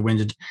 2 hours of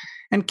winds.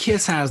 And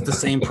Kiss has the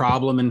same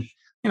problem, and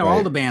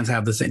all the bands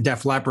have the same.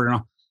 Def Leppard and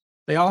all,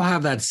 they all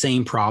have that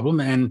same problem.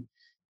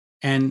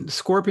 And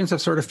Scorpions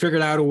have sort of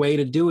figured out a way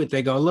to do it.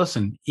 They go,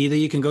 listen, either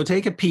you can go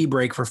take a pee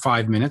break for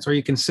 5 minutes, or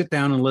you can sit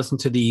down and listen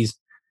to these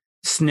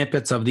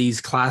snippets of these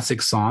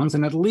classic songs,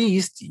 and at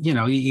least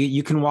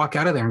you can walk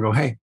out of there and go,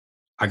 hey,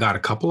 I got a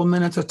couple of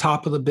minutes at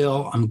top of the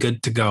bill, I'm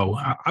good to go.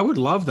 I would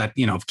love that.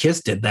 If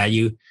Kiss did that,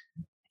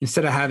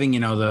 instead of having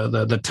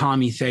the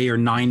Tommy Thayer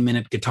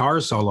 9-minute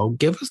guitar solo,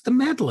 give us the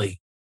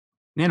medley.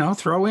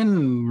 Throw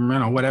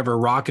in whatever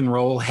Rock and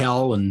Roll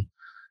Hell and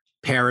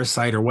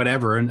Parasite or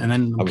whatever, and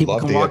then I would people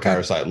love can to hear walk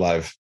Parasite out.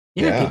 live.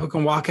 Yeah, people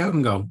can walk out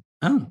and go,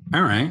 oh,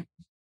 all right,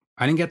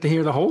 I didn't get to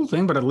hear the whole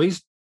thing, but at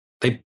least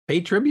they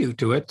paid tribute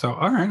to it. So,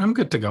 all right, I'm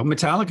good to go.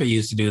 Metallica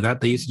used to do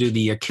that. They used to do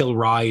the Kill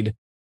Ride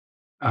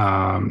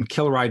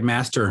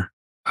Master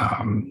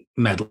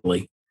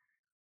medley,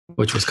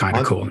 which was kind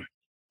of cool.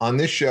 On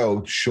this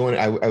show, Sean,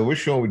 I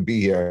wish Sean would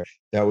be here.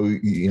 That we,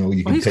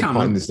 you can take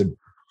part in this.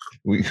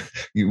 We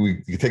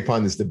can take part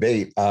in this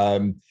debate.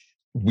 I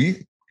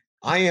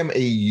am a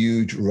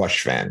huge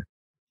Rush fan.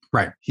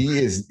 Right. He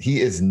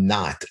is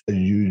not a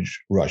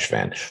huge Rush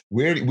fan.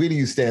 Where do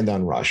you stand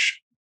on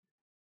Rush?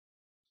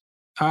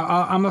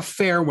 I'm a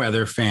fair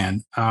weather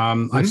fan.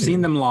 I've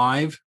seen them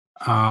live.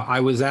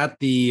 I was at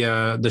the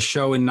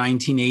show in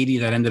 1980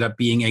 that ended up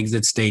being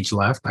Exit Stage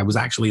Left. I was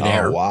actually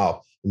there. Oh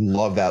wow,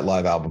 love that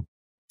live album.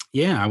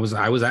 Yeah, I was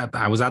at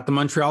the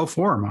Montreal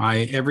Forum.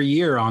 Every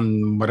year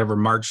on whatever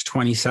March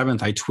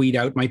 27th, I tweet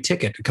out my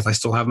ticket because I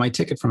still have my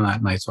ticket from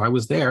that night. So I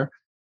was there.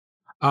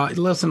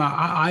 Listen,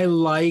 I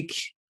like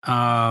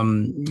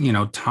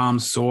Tom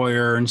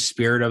Sawyer and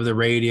Spirit of the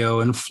Radio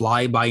and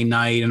Fly By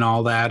Night and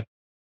all that.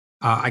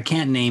 I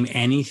can't name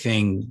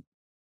anything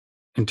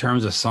in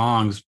terms of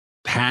songs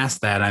past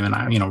that. I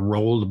mean,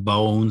 Rolled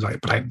Bones,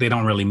 but they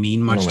don't really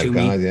mean much to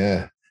me.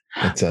 Yeah,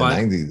 it's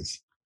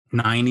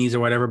 90s or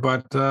whatever.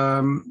 But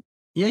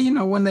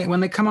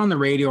when they come on the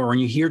radio or when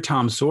you hear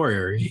Tom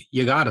Sawyer,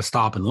 you got to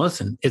stop and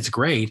listen. It's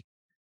great,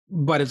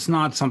 but it's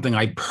not something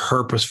I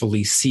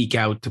purposefully seek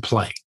out to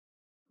play.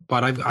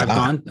 But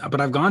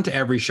I've gone to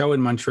every show in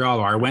Montreal,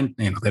 or I went.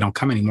 They don't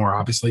come anymore,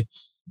 obviously.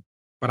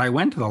 But I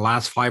went to the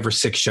last 5 or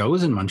 6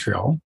 shows in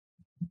Montreal.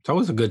 It's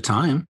always a good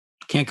time.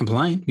 Can't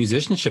complain.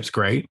 Musicianship's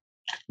great.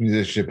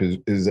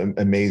 Musicianship is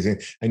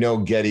amazing. I know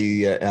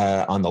Getty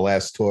on the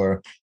last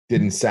tour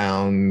didn't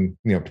sound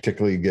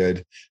particularly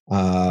good,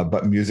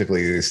 but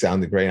musically they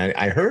sounded great.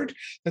 I heard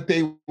that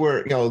they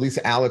were, at least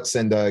Alex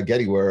and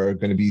Getty were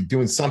going to be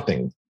doing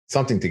something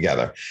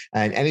together,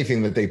 and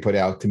anything that they put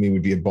out to me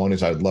would be a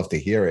bonus. I would love to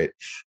hear it.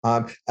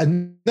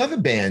 Another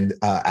band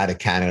out of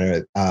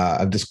Canada,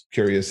 I'm just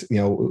curious,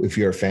 if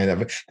you're a fan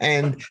of it.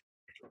 And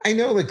I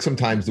know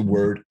sometimes the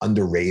word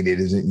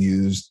underrated isn't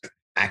used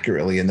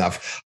accurately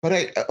enough, but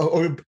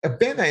a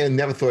band I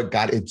never thought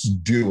got its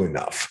due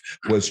enough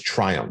was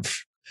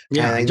Triumph.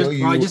 Yeah, I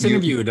just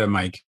interviewed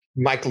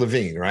Mike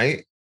Levine,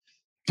 right?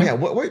 Yeah.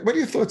 What are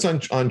your thoughts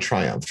on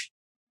Triumph?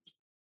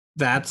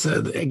 That's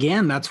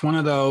that's one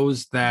of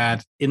those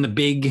that in the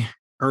big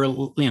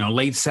early,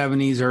 late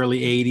 70s, early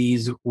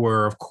 80s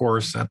were, of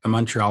course, at the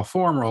Montreal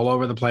Forum, were all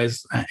over the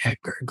place. A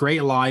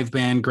great live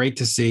band, great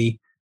to see.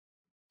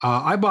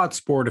 I bought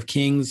Sport of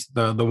Kings,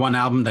 the one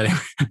album that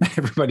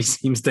everybody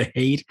seems to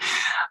hate.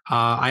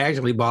 I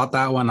actually bought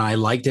that one. I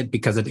liked it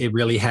because it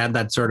really had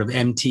that sort of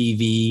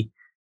MTV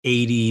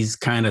 80s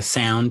kind of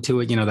sound to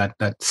it,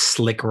 that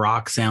slick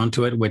rock sound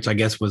to it, which I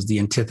guess was the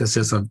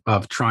antithesis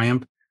of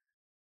Triumph.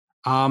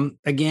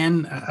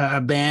 Again,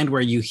 a band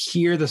where you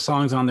hear the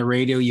songs on the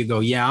radio, you go,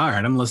 yeah, all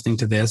right, I'm listening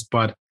to this,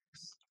 but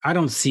I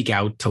don't seek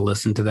out to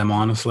listen to them,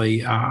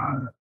 honestly.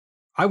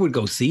 I would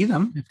go see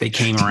them if they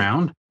came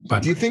around.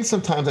 But do you think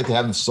sometimes you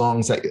have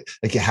songs that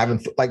you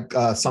haven't,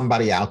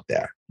 Somebody Out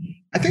There?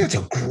 I think it's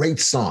a great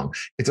song.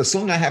 It's a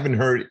song I haven't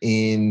heard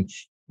in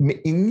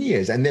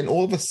years. And then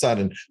all of a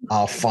sudden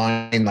I'll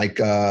find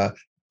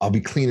I'll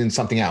be cleaning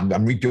something out.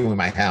 I'm redoing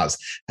my house,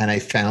 and I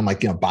found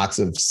a box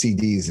of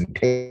CDs and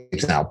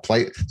tapes, and I'll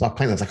play. So I'm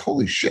playing. I was like,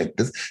 "Holy shit!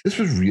 This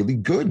was really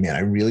good, man.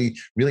 I really,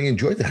 really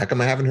enjoyed it. How come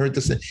I haven't heard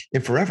this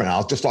in forever?" And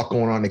I'll just start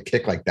going on a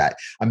kick like that.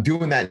 I'm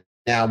doing that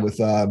now with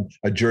a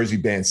Jersey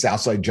band,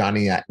 Southside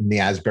Johnny and the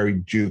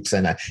Asbury Jukes,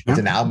 and it's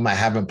an album I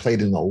haven't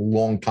played in a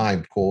long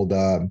time called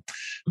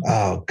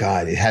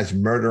it has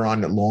Murder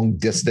on it, Long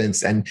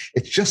Distance, and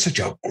it's just such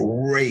a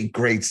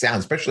great sound,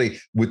 especially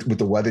with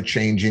the weather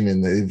changing,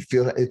 and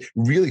it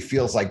really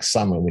feels like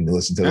summer when you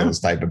listen to those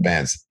type of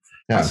bands.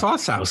 Yeah. I saw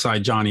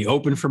Southside Johnny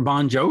open for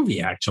Bon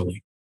Jovi,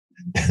 actually.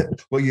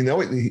 Well,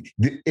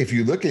 if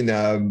you look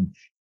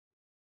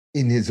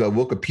in his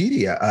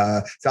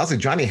Wikipedia, Southside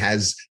Johnny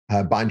has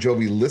Bon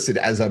Jovi listed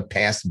as a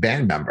past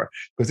band member,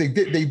 because they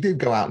did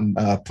go out and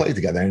play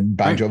together, and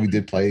Bon Jovi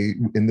did play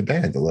in the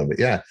band a little bit.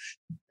 Yeah,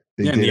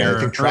 they did. I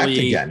think Trapped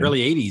Again,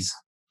 early 80s.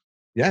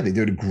 Yeah, they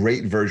did a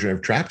great version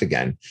of Trapped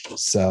Again.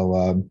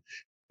 So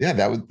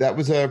that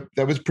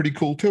was pretty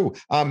cool too.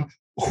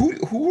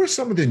 who are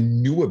some of the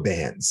newer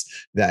bands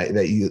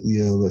that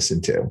you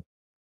listen to?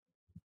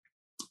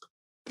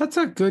 That's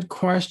a good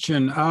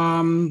question.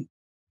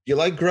 You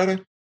like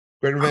Greta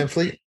Van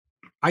Fleet?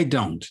 I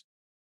don't.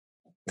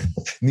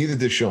 Neither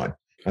does Sean.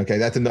 Okay,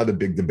 that's another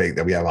big debate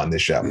that we have on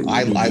this show.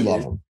 I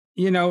love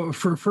them.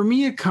 For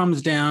me, it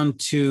comes down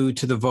to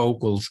the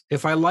vocals.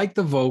 If I like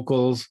the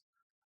vocals,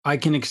 I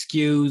can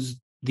excuse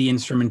the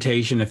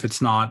instrumentation if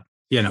it's not,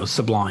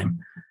 sublime.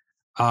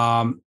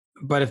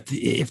 But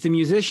if the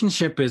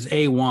musicianship is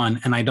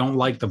A1 and I don't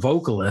like the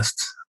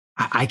vocalists,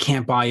 I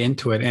can't buy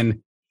into it.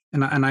 And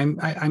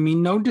I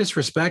mean, no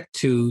disrespect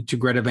to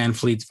Greta Van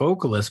Fleet's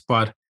vocalist,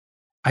 but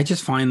I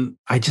just find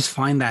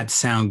that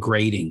sound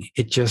grating.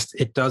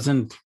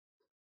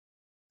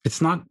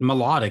 It's not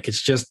melodic.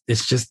 It's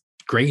just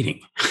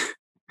grating.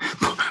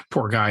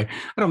 Poor guy.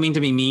 I don't mean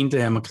to be mean to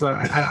him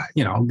because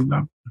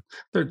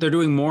they're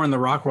doing more in the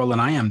rock world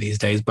than I am these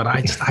days, but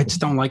I just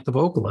don't like the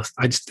vocalist.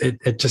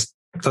 It just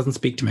doesn't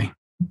speak to me.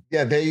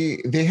 Yeah,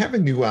 they have a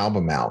new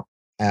album out.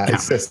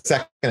 It's the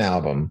second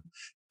album,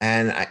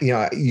 and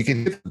you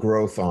can get the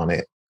growth on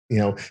it.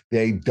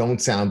 They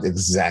don't sound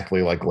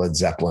exactly like Led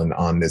Zeppelin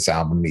on this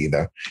album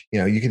either.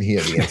 You can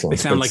hear the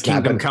influence. They sound like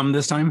Kingdom Come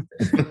this time.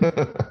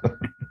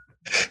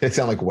 They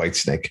sound like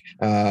Whitesnake.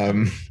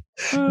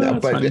 No,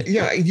 but funny.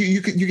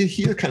 You can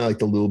hear kind of like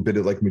the little bit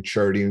of like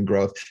maturity and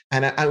growth.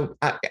 And I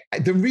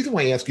the reason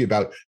why I ask you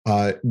about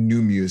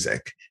new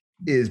music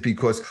is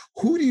because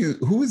who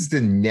is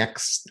the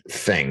next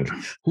thing?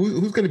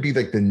 Who's going to be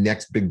like the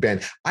next big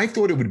band? I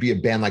thought it would be a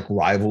band like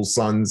Rival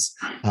Sons,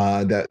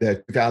 that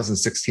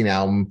 2016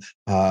 album,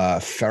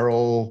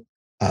 Feral.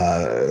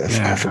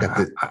 I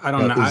forgot I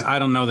don't know. I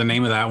don't know the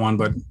name of that one,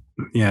 but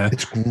yeah,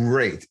 it's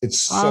great.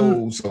 It's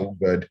so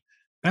good.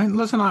 And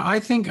listen, I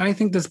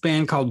think this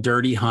band called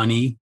Dirty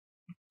Honey.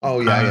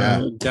 Oh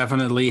yeah,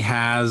 definitely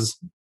has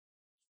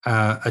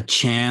a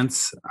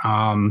chance.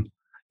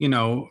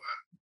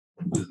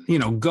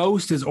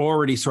 Ghost is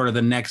already sort of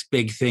the next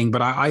big thing,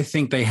 but I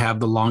think they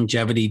have the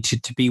longevity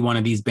to be one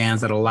of these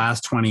bands that'll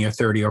last 20 or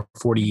 30 or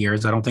 40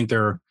 years. I don't think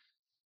they're,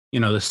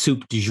 the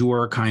soup du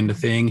jour kind of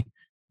thing.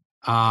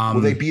 Will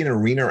they be an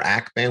arena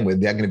act band where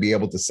they're going to be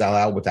able to sell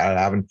out without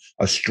having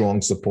a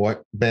strong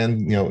support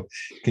band?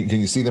 Can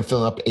you see them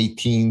filling up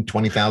 18,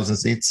 20,000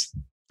 seats?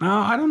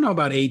 I don't know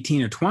about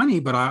 18 or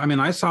 20, but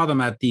I saw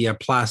them at the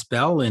Place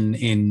Belle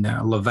in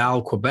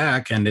Laval,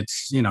 Quebec, and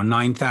it's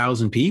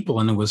 9,000 people,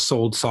 and it was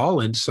sold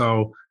solid.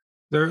 So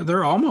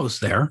they're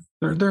almost there.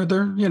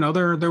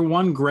 They're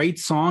one great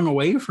song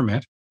away from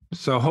it.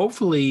 So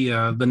hopefully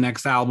the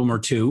next album or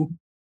two,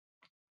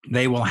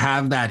 they will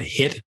have that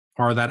hit,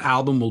 or that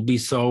album will be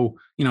so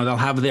they'll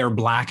have their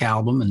Black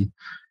Album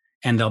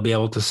and they'll be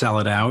able to sell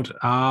it out.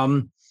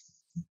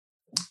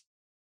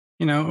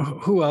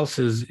 Who else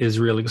is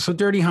really so?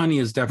 Dirty Honey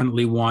is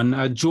definitely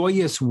one.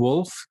 Joyous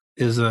Wolf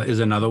is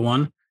another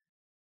one.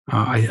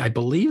 I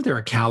believe they're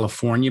a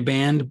California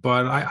band,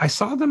 but I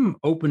saw them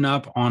open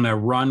up on a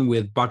run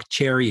with Buck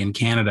Cherry in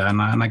Canada,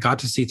 and I got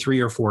to see 3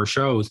 or 4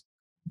 shows,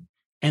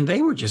 and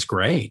they were just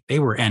great. They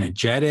were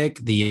energetic.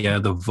 The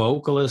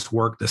vocalist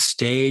worked the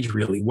stage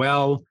really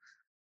well.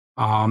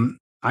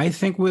 I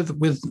think with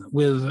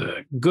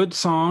good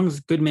songs,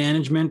 good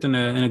management, and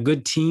a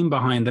good team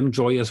behind them,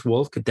 Joyous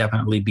Wolf could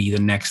definitely be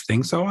the next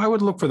thing. So I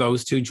would look for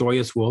those two: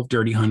 Joyous Wolf,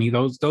 Dirty Honey.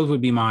 Those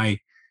would be my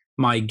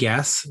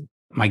guesses.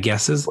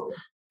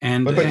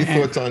 And what about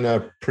your thoughts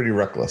on Pretty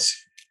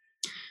Reckless?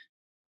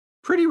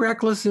 Pretty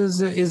Reckless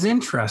is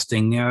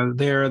interesting.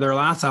 Their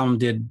last album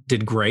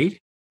did great.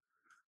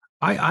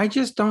 I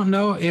just don't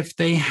know if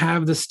they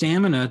have the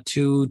stamina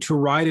to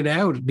ride it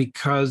out,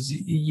 because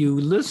you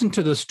listen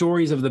to the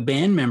stories of the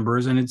band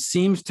members and it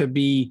seems to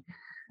be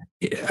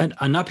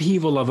an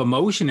upheaval of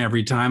emotion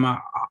every time.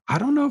 I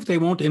don't know if they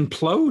won't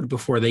implode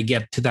before they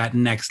get to that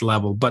next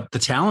level, but the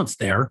talent's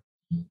there.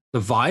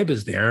 The vibe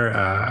is there.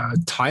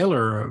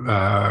 Tyler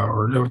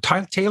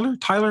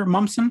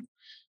Momsen,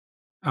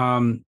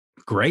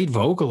 great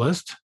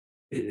vocalist.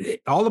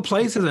 All the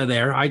places are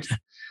there.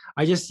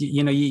 I just,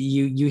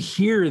 you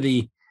hear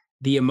the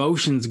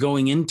emotions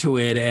going into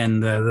it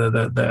and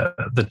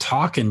the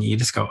talk, and you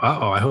just go,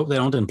 I hope they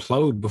don't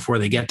implode before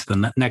they get to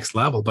the next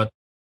level. But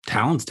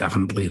talent's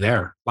definitely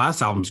there.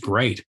 Last album's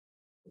great.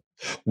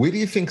 Where do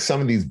you think some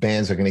of these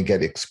bands are going to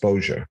get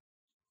exposure?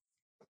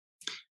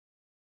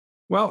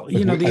 Well,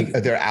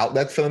 are there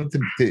outlets for them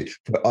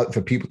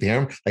for people to hear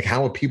them? Like,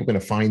 how are people going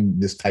to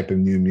find this type of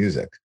new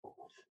music?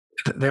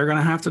 They're going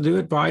to have to do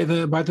it by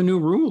the new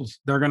rules.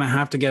 They're going to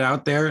have to get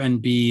out there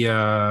and be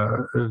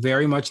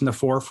very much in the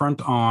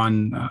forefront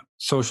on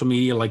social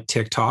media like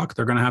TikTok.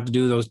 They're going to have to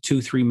do those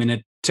 2-3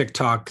 minute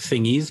TikTok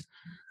thingies.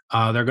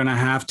 They're going to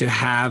have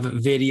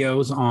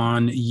videos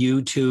on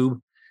YouTube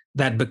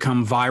that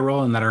become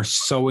viral and that are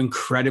so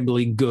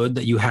incredibly good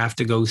that you have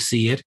to go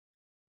see it.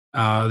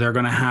 They're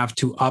going to have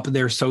to up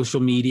their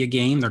social media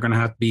game. They're going to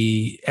have to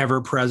be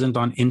ever present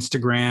on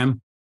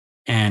Instagram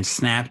and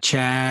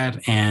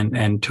Snapchat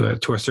and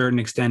to a certain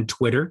extent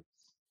Twitter,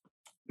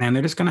 and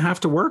they're just going to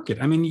have to work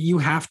it. I mean, you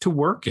have to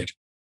work it.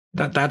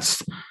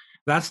 That's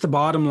That's the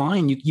bottom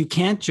line. You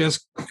can't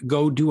just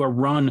go do a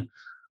run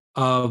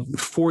of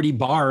 40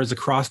 bars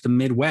across the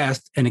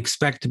Midwest and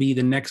expect to be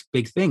the next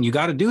big thing. You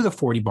got to do the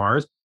 40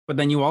 bars, but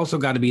then you also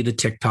got to be the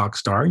TikTok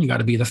star, and you got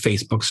to be the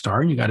Facebook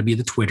star, and you got to be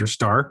the Twitter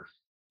star,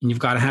 and you've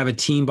got to have a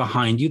team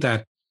behind you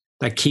that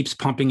keeps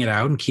pumping it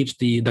out and keeps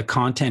the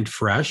content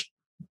fresh.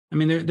 I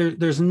mean,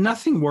 there's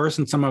nothing worse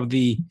than some of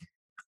the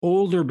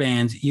older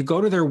bands. You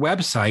go to their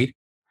website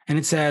and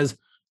it says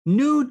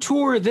new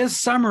tour this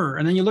summer,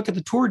 and then you look at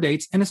the tour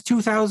dates and it's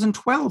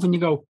 2012, and you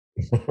go,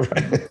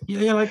 right.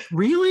 You're like,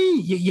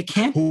 really? You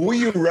can't. Who are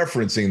you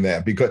referencing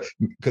there? Because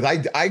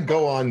I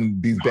go on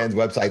these bands'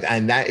 websites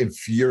and that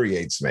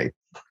infuriates me.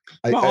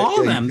 Well, all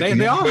of them,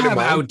 they all have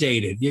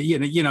outdated.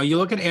 You know, you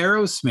look at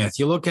Aerosmith,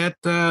 you look at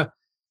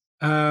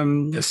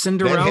Cinderella. Van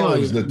Halen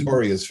was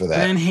notorious for that.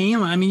 Van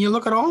Halen. I mean, you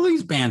look at all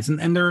these bands,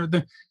 and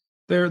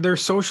their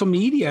social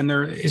media, and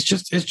it's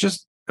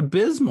just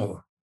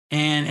abysmal.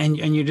 And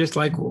you're just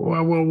like,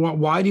 well,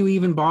 why do you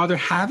even bother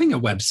having a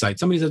website?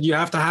 Somebody says you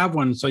have to have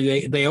one, so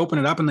they open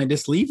it up and they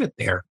just leave it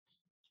there.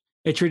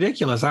 It's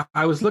ridiculous.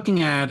 I was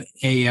looking at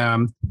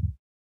trying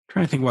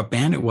to think what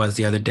band it was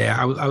the other day.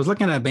 I was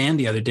looking at a band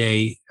the other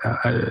day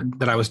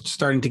that I was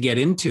starting to get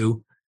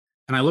into,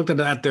 and I looked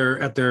at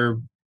their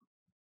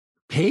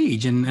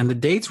page, and the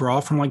dates were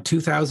all from like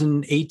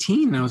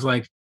 2018. And I was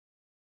like,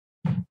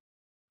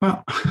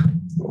 well,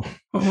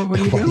 what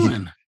are you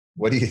doing?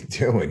 What are you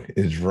doing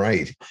is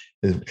right.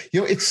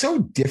 It's so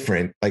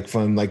different, like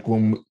from like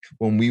when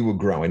we were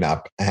growing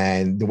up,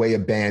 and the way a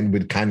band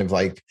would kind of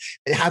like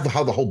how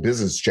the whole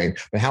business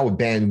changed, but how a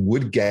band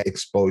would get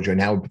exposure,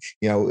 and how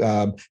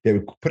they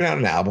would put out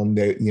an album.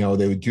 They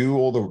would do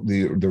all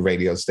the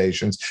radio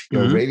stations.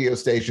 Radio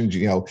stations.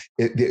 I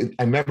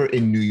remember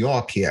in New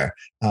York here,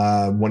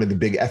 one of the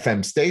big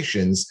FM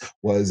stations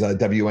was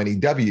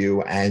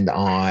WNEW, and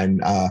on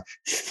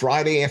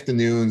Friday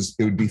afternoons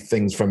it would be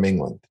Things from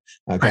England.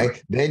 Okay.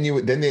 Right. Then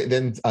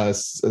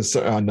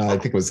on I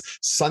think it was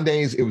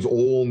Sundays, it was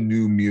all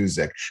new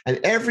music, and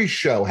every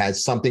show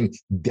has something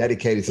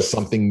dedicated to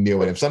something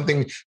new. And if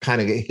something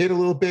kind of hit a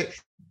little bit,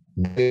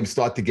 they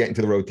start to get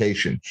into the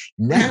rotation.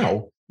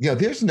 Now,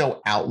 there's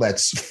no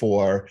outlets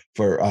for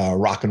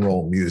rock and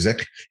roll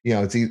music.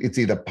 It's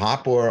either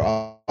pop or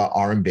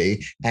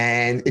R&B,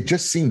 and it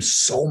just seems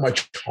so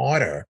much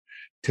harder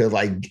to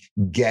like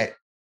get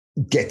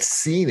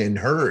seen and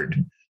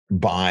heard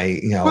by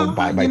people.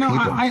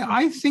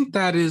 I think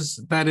that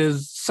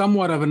is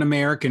somewhat of an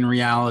American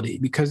reality,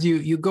 because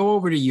you go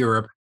over to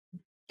Europe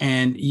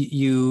and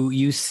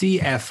you see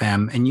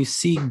FM, and you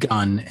see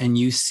Gun, and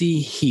you see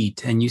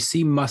Heat, and you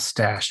see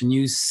Mustache, and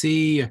you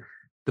see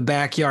the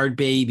Backyard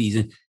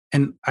Babies,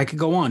 and I could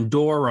go on,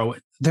 Doro.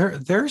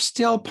 They're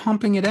still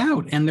pumping it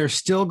out, and they're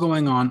still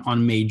going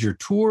on major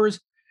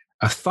tours.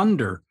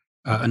 Thunder,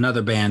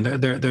 another band,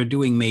 they're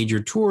doing major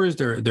tours.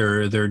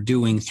 They're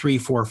doing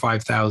 3,000, 4,000,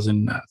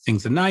 5,000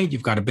 things a night.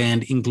 You've got a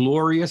band,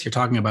 Inglorious. You're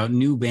talking about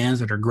new bands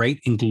that are great.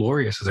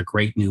 Inglorious is a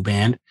great new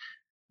band.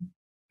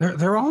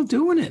 They're all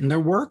doing it, and they're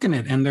working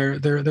it, and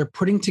they're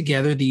putting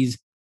together these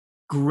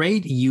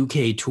great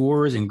UK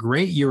tours and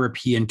great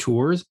European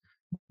tours.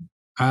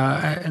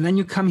 And then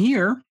you come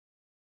here,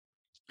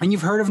 and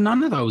you've heard of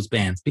none of those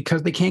bands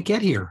because they can't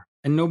get here,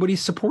 and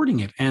nobody's supporting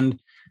it. And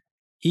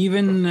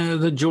even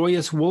the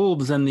Joyous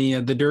Wolves and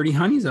the Dirty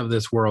Honeys of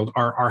this world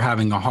are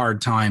having a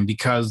hard time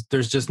because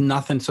there's just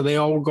nothing. So they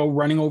all go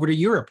running over to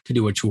Europe to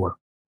do a tour.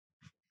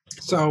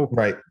 So,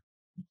 right.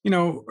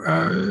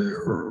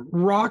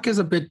 Rock is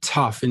a bit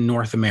tough in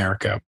North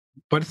America,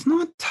 but it's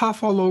not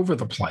tough all over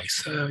the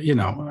place.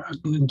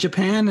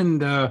 Japan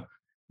and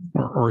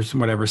or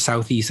whatever,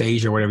 Southeast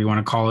Asia, whatever you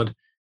want to call it,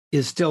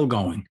 is still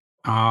going.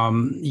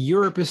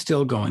 Europe is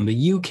still going.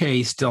 The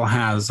UK still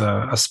has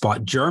a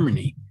spot.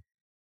 Germany.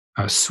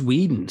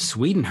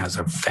 Sweden has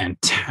a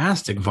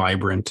fantastic,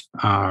 vibrant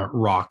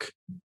rock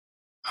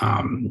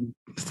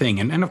thing,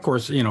 and of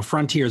course,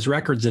 Frontiers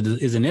Records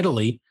is in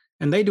Italy,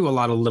 and they do a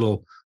lot of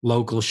little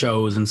local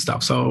shows and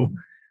stuff. So,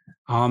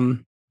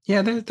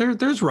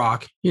 there's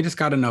rock. You just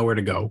got to know where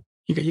to go.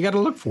 You got to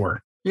look for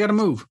it. You got to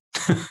move.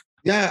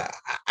 Yeah,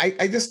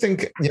 I just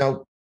think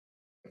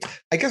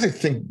I guess I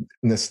think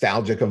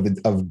nostalgic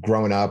of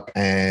growing up,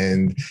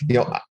 and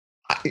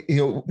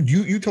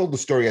you told the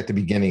story at the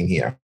beginning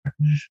here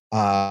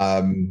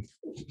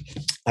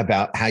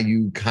about how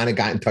you kind of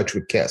got in touch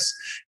with Kiss.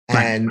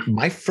 Right. And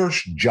my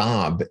first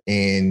job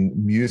in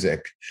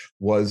music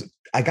was,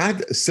 I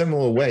got a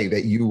similar way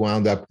that you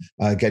wound up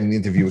getting the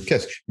interview with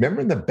Kiss.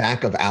 Remember in the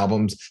back of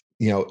albums,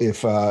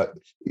 if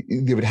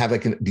they would have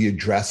like the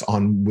address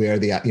on where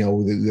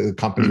the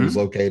company was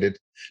located.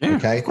 Yeah,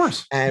 okay, of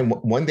course. And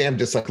one day I'm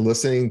just like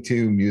listening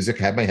to music,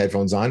 have my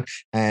headphones on,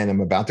 and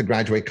I'm about to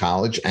graduate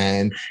college,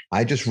 and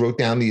I just wrote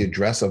down the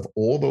address of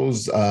all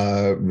those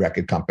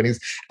record companies,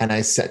 and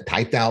I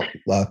typed out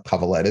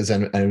cover letters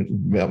and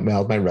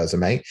mailed my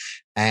resume,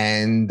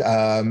 and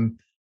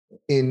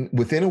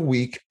within a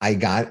week I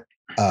got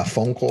a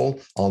phone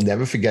call. I'll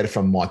never forget it,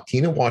 from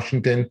Martina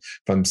Washington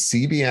from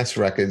CBS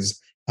Records,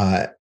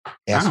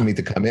 asking me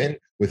to come in.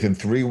 Within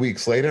 3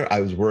 weeks later, I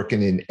was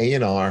working in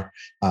A&R.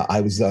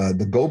 I was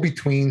the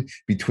go-between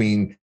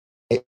between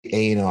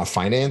A&R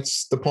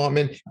finance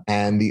department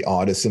and the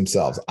artists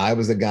themselves. I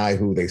was the guy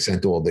who they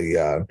sent all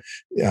the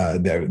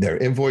their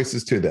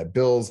invoices to, their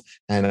bills,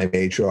 and I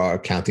made sure our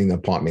accounting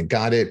department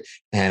got it,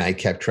 and I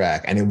kept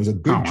track. And it was a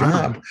good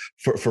job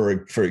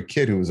for a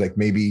kid who was like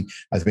maybe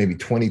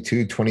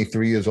 22,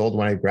 23 years old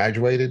when I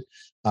graduated,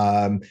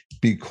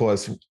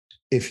 because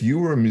if you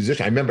were a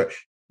musician, I remember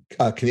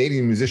a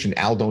Canadian musician,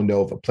 Aldo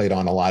Nova, played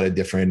on a lot of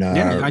different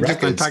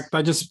records.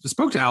 I just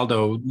spoke to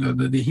Aldo.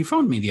 He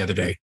phoned me the other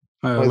day.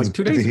 Like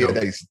 2 days ago.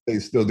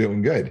 He's still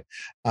doing good.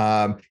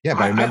 But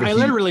I remember I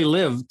literally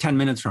live 10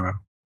 minutes from him.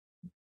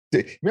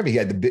 Remember, he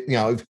had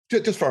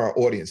just for our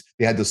audience,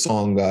 he had the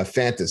song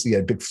Fantasy. He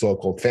had a big song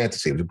called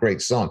Fantasy. It was a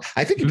great song.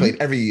 I think he played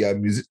every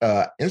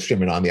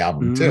instrument on the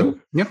album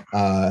too. Yep.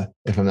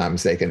 If I'm not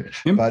mistaken.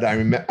 Yep. But I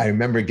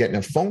remember getting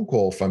a phone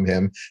call from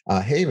him.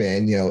 Hey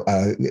man,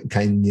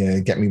 can you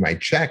get me my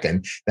check?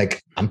 And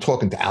like, I'm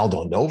talking to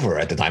Aldo Nova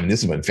at the time. And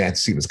this is when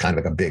Fantasy was kind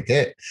of like a big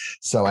hit.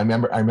 So I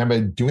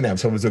remember doing that.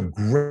 So it was a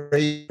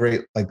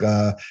great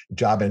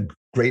job and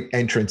great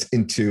entrance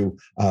into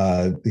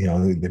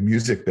the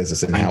music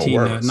business and how it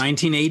works.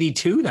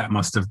 1982, that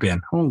must have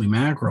been. Holy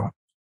mackerel!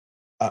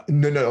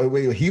 No,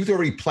 wait, he was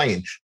already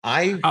playing.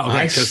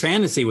 Because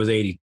Fantasy was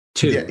 82.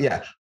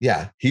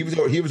 Yeah. He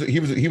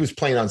was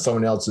playing on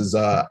someone else's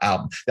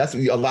album. That's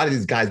a lot of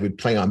these guys would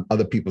play on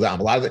other people's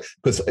album. A lot of it,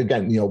 because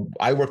again,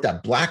 I worked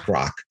at Black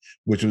Rock,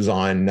 which was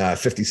on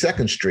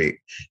 52nd Street,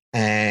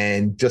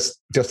 and just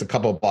a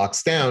couple of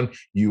blocks down,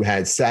 you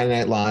had Saturday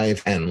Night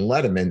Live and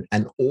Letterman,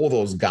 and all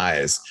those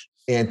guys,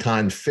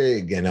 Anton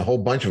Fig and a whole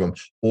bunch of them,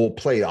 all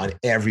played on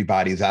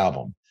everybody's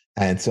album.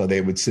 And so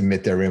they would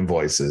submit their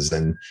invoices,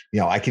 and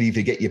I could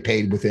either get you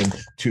paid within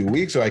 2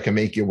 weeks, or I can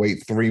make you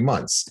wait 3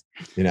 months.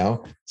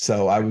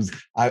 So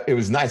it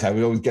was nice. I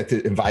would always get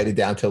invited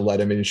down to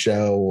Letterman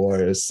show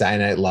or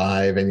Saturday Night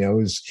Live, and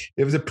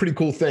it was a pretty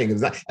cool thing. It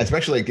was not,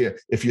 especially like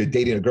if you're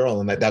dating a girl,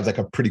 and that was like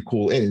a pretty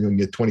cool in when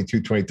you're 22,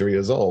 23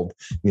 years old.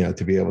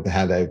 To be able to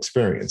have that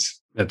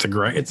experience. It's a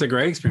great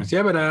experience.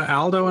 Yeah, but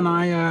Aldo and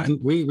I,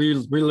 we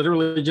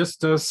literally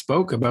just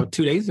spoke about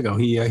 2 days ago.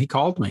 He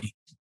called me.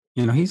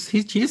 He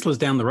just lives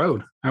down the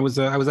road. I was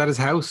at his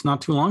house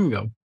not too long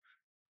ago.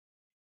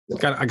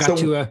 I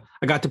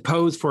got to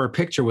pose for a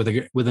picture with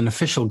an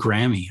official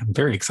Grammy. I'm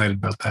very excited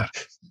about that.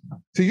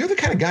 So you're the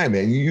kind of guy,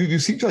 man. You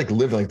seem to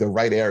live in the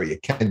right area.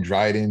 Ken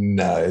Dryden,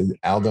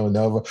 Aldo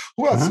Nova.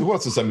 Who else? Who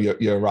else are some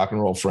of your rock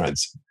and roll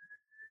friends?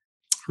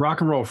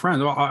 Rock and roll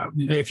friends. Well,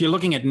 if you're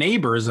looking at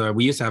neighbors,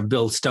 we used to have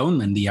Bill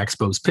Stoneman, the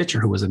Expos pitcher,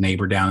 who was a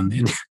neighbor down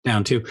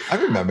too. I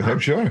remember him,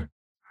 sure.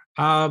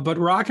 But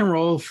rock and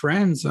roll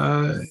friends,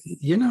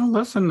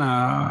 listen,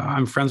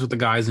 I'm friends with the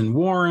guys in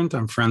Warrant.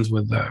 I'm friends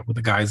with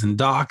the guys in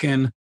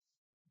Dokken.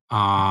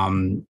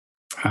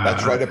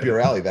 That's right up your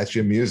alley. That's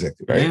your music,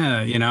 right?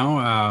 Yeah.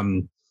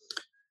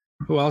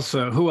 Who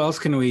else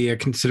can we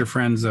consider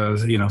friends?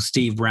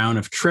 Steve Brown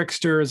of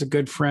Trickster is a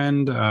good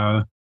friend.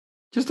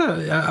 Just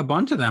a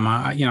bunch of them.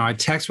 I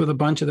text with a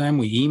bunch of them.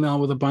 We email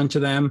with a bunch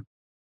of them.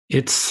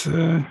 It's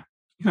good.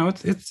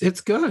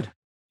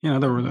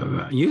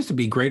 There used to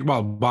be great.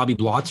 Well, Bobby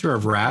Blotzer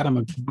of Rad. I'm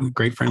a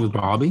great friend with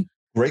Bobby.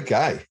 Great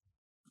guy.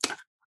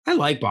 I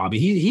like Bobby.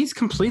 He's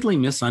completely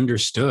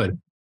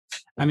misunderstood.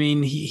 I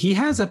mean, he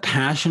has a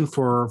passion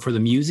for the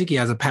music. He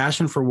has a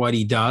passion for what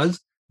he does.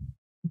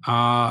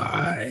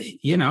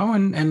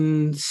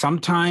 And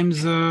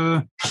sometimes,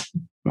 hold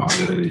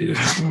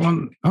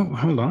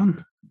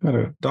on. Got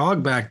a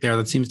dog back there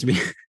that seems to be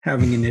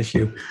having an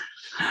issue.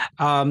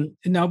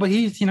 No, but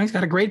he's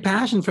got a great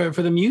passion for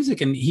the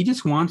music, and he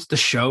just wants the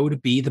show to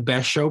be the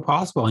best show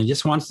possible. And he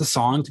just wants the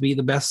song to be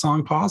the best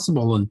song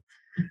possible. And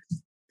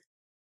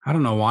I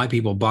don't know why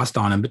people bust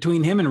on him.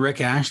 Between him and Rick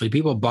Ashley,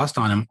 people bust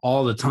on him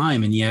all the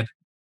time. And yet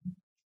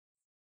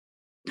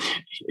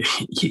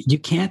you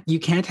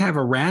can't have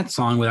a Rat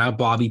song without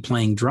Bobby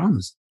playing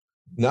drums.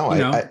 No,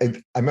 I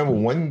remember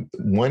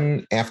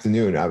one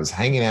afternoon I was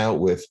hanging out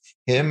with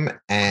him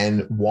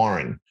and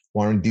Warren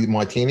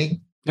DeMartini.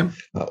 Yep.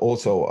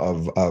 Also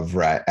of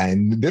Rat,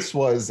 and this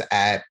was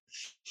at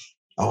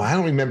I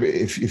don't remember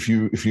if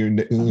you're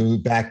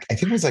back. I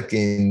think it was like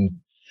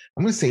I'm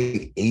going to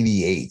say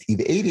 88,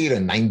 either 88 or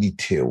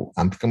 92.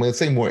 I'm going to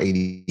say more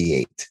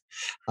 88.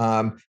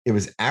 It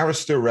was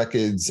Arista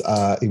Records.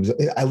 It was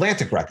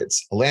Atlantic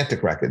Records.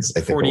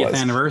 I think 40th it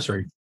was.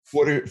 anniversary.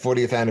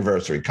 40th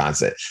anniversary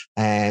concert,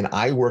 and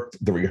I worked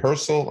the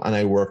rehearsal and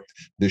I worked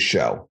the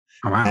show.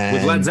 Oh, wow.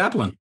 With Led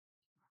Zeppelin.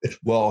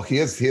 Well,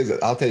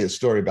 I'll tell you a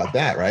story about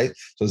that, right?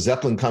 So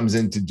Zeppelin comes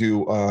in to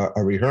do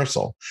a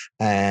rehearsal,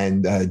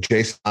 and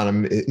Jason on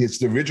him. It's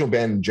the original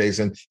band.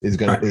 Jason is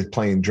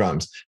playing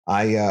drums.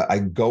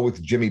 I go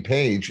with Jimmy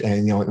Page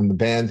and in the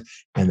band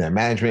and their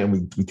management,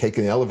 and we take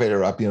an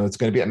elevator up. It's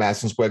going to be at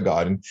Madison Square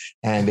Garden,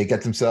 and they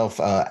get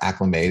themselves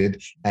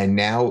acclimated, and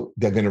now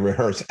they're going to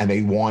rehearse, and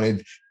they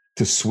wanted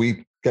to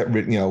get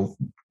rid,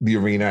 the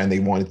arena, and they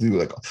wanted to do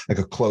like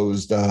a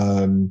closed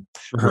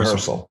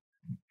rehearsal.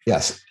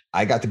 Yes.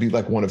 I got to be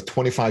like one of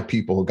 25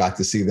 people who got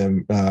to see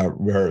them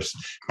rehearse,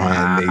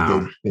 and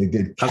Wow. they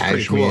did That's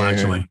pretty Cashmere. cool,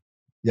 actually.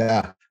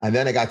 Yeah, and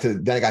then I got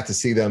to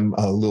see them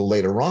a little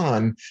later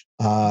on,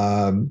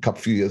 a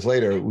few years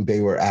later.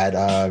 They were at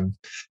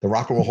the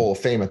Rock and Roll Hall of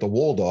Fame at the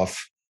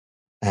Waldorf,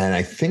 and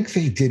I think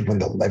they did When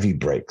the Levee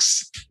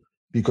Breaks,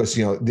 because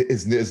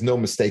there's no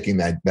mistaking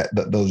that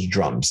those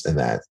drums in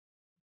that.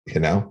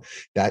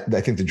 That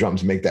I think the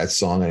drums make that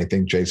song, and I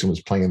think Jason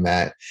was playing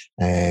that,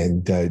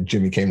 and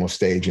Jimmy came off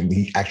stage and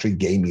he actually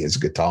gave me his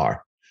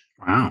guitar.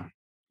 Wow.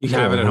 You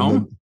have it at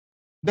home?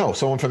 No,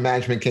 someone from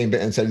management came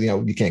and said,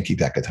 you can't keep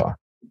that guitar.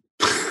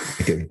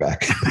 I give it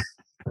back.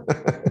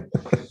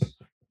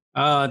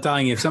 I'm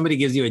telling you, if somebody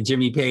gives you a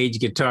Jimmy Page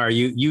guitar,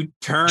 you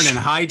turn and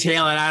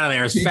hightail it out of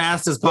there as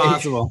fast as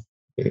possible.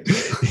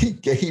 He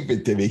gave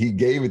it to me. He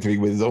gave it to me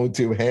with his own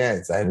two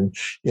hands. And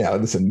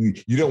listen,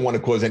 you don't want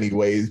to cause any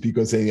waves,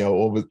 because then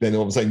all of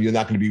a sudden you're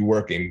not going to be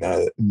working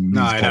these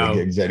kind of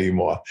gigs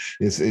anymore.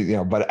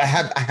 But I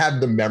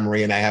have the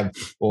memory, and I have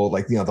all the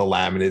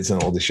laminates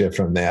and all the shit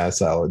from there.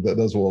 So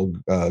those were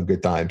all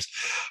good times.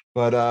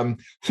 But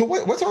so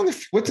what's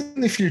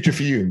in the future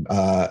for you,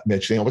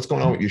 Mitch? What's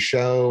going on with your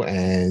show,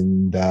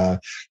 and what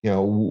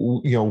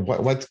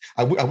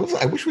I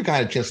wish we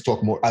got a chance to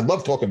talk more. I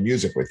love talking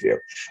music with you.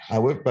 I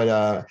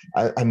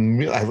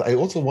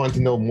also wanted to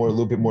know a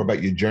little bit more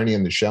about your journey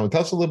in the show, and tell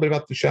us a little bit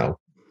about the show.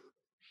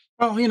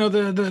 Well,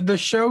 the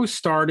show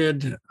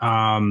started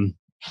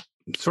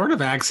sort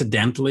of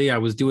accidentally. I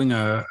was doing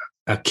a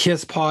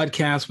Kiss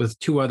podcast with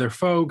two other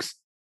folks.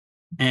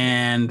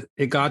 And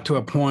it got to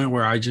a point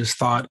where I just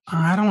thought,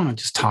 I don't want to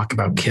just talk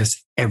about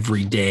Kiss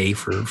every day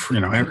for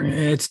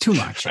it's too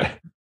much.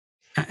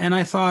 And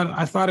I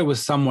thought it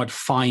was somewhat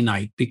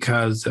finite,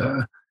 because,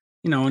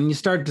 when you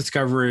start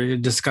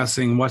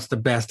discussing what's the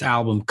best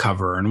album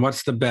cover and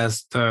what's the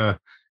best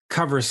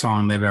cover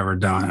song they've ever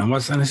done, and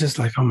it's just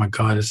like, oh my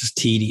God, this is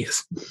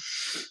tedious.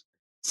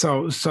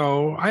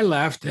 So I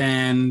left,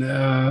 and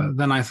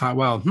then I thought,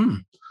 well,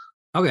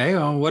 okay,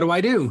 well, what do I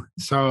do?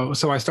 So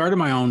I started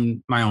my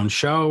own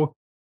show,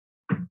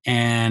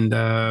 and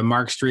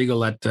Mark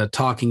Striegel at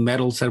Talking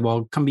Metal said,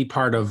 well, come be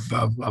part of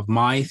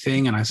my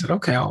thing. And I said,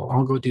 okay,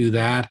 I'll go do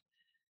that.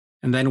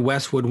 And then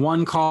Westwood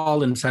One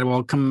called and said,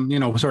 well, come,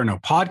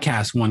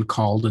 Podcast One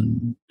called,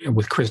 and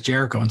with Chris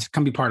Jericho, and said,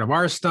 come be part of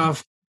our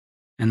stuff.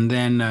 And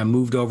then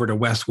moved over to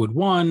Westwood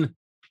One.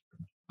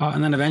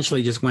 And then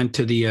eventually just went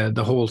to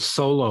the whole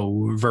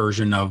solo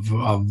version of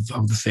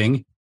the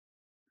thing.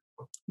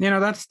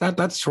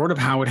 That's sort of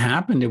how it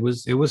happened. It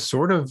was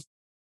sort of,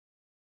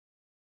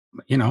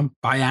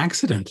 by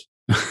accident.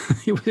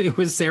 it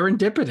was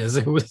serendipitous.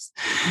 It was,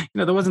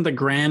 there wasn't a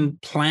grand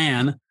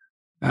plan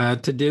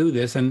to do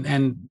this.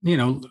 And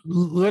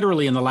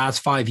literally in the last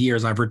 5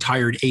 years, I've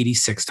retired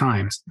 86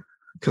 times,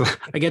 because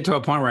I get to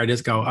a point where I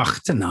just go, oh,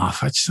 it's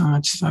enough. I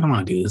don't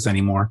want to do this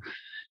anymore.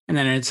 And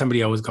then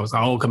somebody always goes,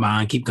 oh, come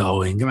on, keep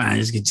going. Come on,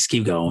 just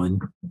keep going.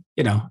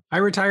 I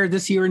retired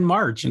this year in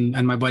March,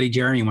 and my buddy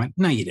Jeremy went,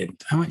 no, you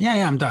didn't. I went,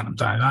 yeah, I'm done.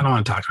 I don't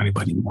want to talk to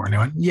anybody anymore. And they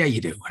went, yeah, you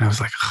do. And I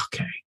was like,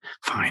 okay,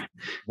 fine.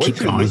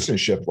 What's your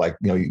listenership like?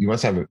 You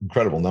must have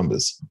incredible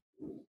numbers.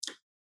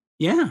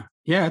 Yeah,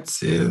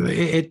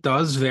 it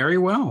does very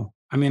well.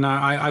 I mean,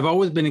 I've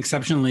always been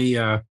exceptionally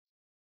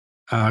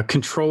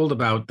controlled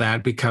about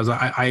that, because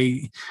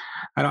I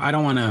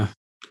don't want to.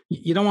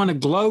 You don't want to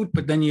gloat,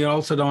 but then you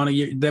also don't want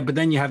to. But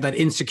then you have that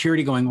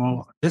insecurity going,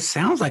 well, this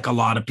sounds like a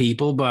lot of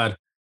people, but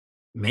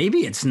maybe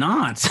it's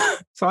not.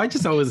 So I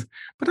just always,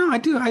 but no, I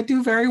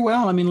do very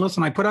well. I mean,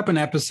 listen, I put up an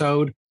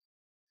episode.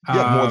 You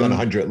have more than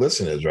 100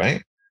 listeners,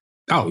 right?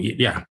 Oh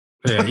yeah.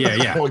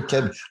 Yeah.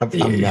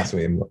 I'm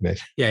messing with you.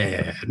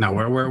 Yeah. No,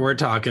 we're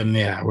talking.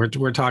 Yeah, we're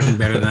talking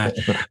better than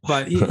that.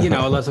 But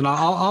listen,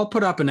 I'll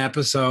put up an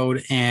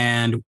episode,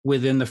 and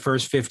within the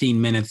first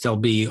 15 minutes, there'll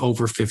be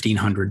over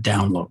 1,500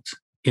 downloads.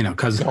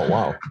 Because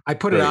I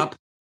put it up.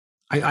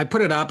 I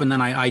put it up, and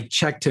then I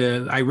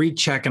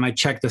recheck and I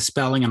check the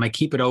spelling, and I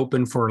keep it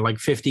open for like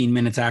 15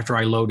 minutes after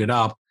I load it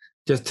up,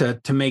 just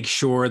to make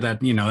sure that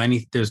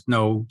there's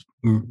no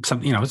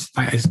something.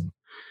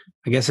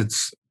 I guess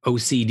it's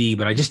OCD,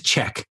 but I just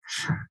check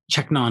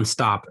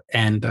nonstop,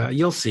 and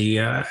you'll see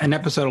an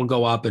episode will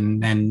go up,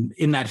 and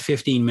in that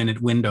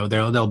 15-minute window,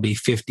 there'll be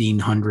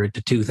 1,500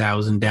 to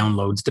 2,000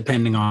 downloads,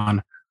 depending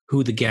on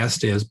who the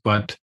guest is,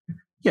 but.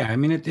 Yeah, I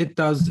mean it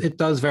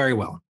does very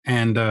well,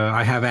 and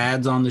I have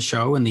ads on the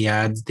show, and the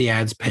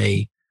ads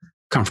pay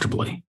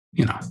comfortably,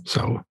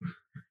 so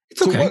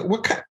it's okay. So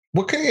what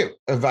kind of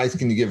advice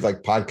can you give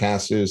like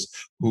podcasters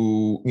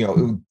who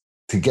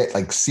to get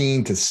like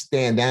seen, to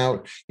stand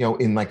out,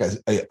 in like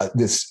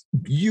this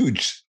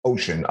huge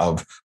ocean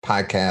of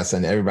podcasts,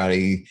 and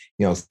everybody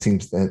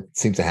seems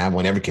to have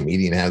one. Every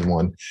comedian has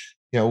one.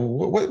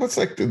 What's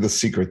like the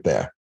secret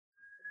there?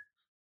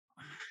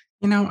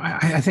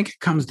 I think it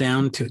comes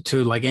down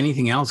to like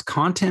anything else.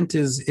 Content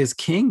is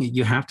king.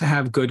 You have to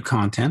have good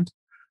content.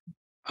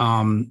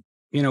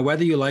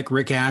 Whether you like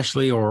Rick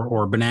Ashley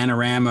or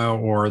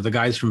Bananarama or the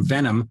guys from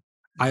Venom,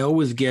 I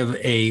always give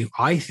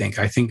I think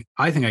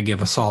I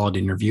give a solid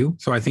interview.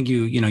 So I think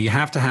you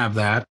have to have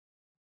that.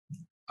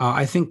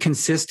 I think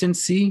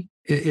consistency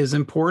is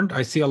important.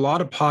 I see a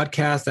lot of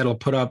podcasts that'll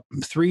put up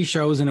 3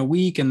 shows in a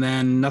week and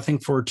then nothing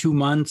for 2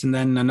 months and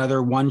then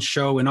another 1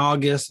 show in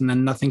August and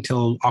then nothing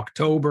till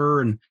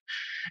October. And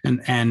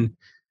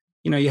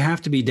you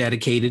have to be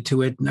dedicated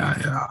to it.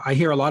 I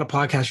hear a lot of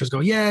podcasters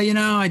go, yeah,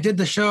 I did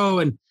the show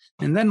and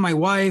then my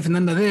wife and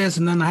then this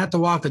and then I had to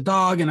walk the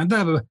dog and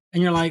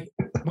you're like,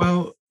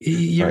 well,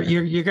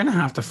 you're going to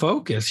have to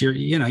focus.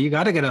 You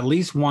got to get at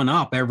least one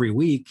up every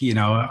week,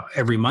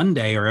 every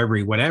Monday or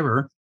every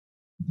whatever.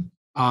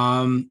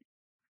 And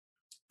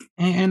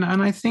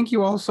I think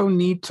you also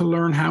need to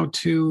learn how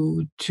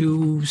to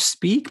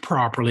speak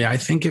properly. I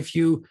think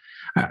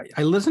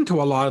I listen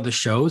to a lot of the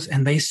shows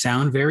and they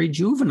sound very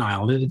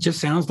juvenile. It just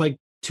sounds like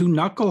 2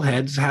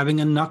 knuckleheads having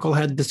a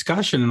knucklehead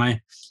discussion. And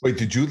wait,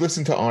 did you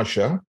listen to our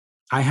show?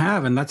 I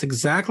have, and that's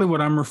exactly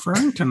what I'm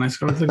referring to. And I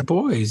was like,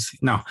 boys,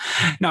 no,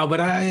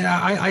 but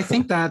I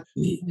think that,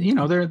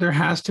 there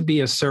has to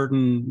be a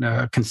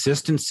certain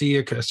consistency,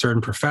 a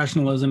certain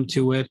professionalism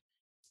to it.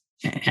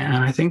 And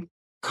I think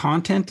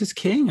content is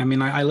king. I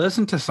mean, I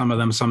listen to some of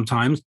them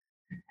sometimes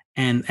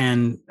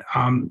and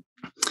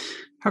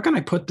how can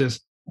I put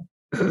this?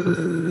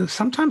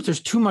 Sometimes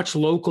there's too much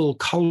local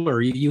color.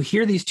 You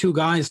hear these 2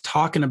 guys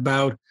talking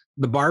about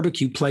the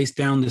barbecue place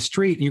down the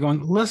street and you're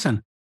going,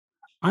 listen,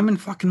 I'm in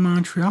fucking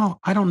Montreal.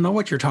 I don't know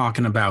what you're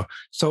talking about.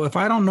 So if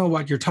I don't know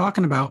what you're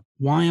talking about,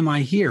 why am I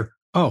here?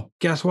 Oh,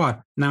 guess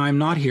what? Now I'm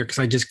not here because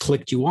I just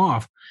clicked you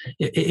off.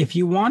 If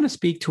you want to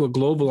speak to a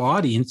global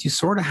audience, you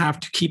sort of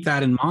have to keep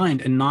that in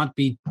mind and not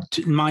be,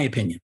 in my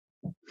opinion,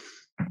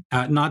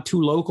 not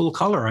too local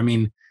color. I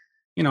mean,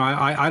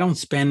 I don't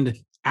spend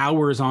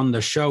hours on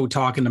the show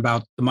talking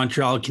about the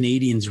Montreal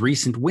Canadiens'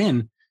 recent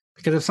win,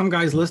 because if some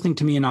guy's listening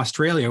to me in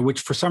Australia,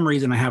 which for some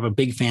reason I have a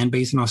big fan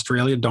base in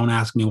Australia, don't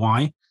ask me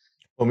why.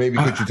 Well, maybe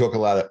because you talk a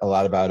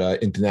lot about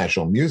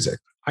international music.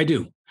 I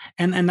do.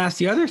 And that's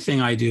the other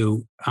thing I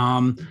do.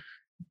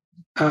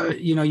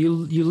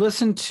 You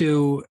listen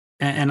to,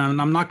 and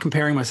I'm not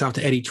comparing myself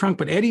to Eddie Trunk,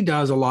 but Eddie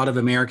does a lot of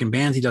American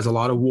bands. He does a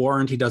lot of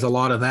Warrant. He does a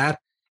lot of that.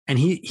 And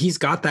he's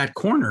got that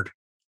cornered.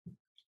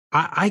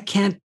 I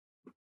can't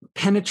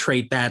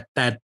penetrate that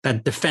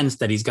defense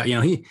that he's got.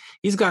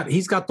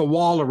 He's got the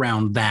wall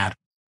around that.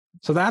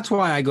 So that's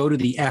why I go to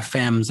the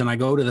FMs and I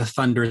go to the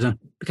Thunders, and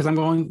because I'm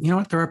going,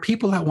 there are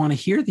people that want to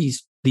hear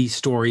these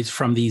stories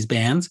from these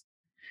bands,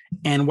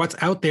 and what's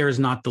out there is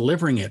not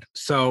delivering it.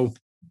 So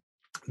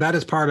that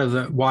is part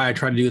of why I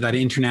try to do that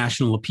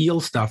international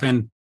appeal stuff.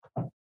 And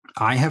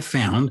I have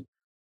found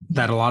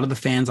that a lot of the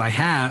fans I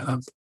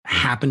have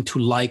happen to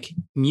like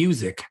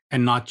music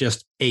and not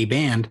just a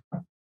band.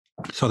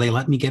 So they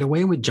let me get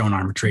away with Joan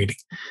Armatrading.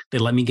 They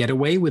let me get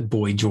away with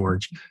Boy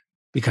George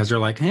because they're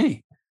like,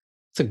 hey,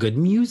 it's a good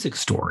music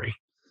story.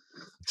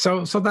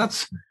 So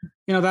that's,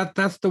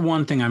 that's the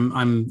one thing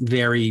I'm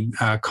very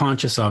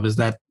conscious of, is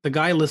that the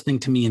guy listening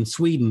to me in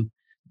Sweden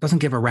doesn't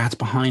give a rat's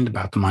behind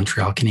about the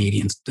Montreal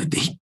Canadiens.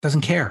 He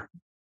doesn't care.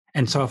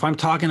 And so if I'm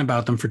talking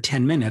about them for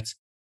 10 minutes,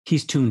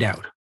 he's tuned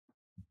out.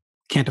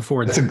 Can't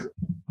afford that.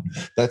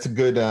 That's a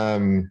good,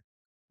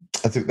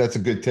 that's a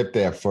good tip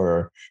there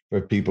for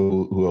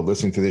people who are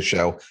listening to this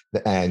show,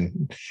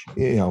 and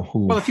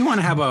well, if you want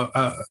to have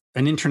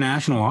an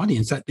international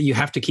audience, that you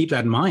have to keep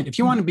that in mind. If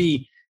you want to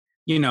be,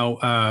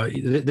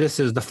 this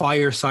is the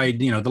fireside,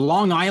 the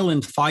Long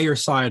Island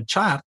fireside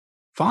chat,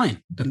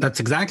 fine. That's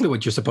exactly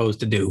what you're supposed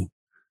to do.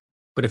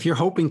 But if you're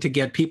hoping to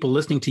get people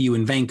listening to you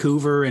in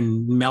Vancouver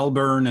and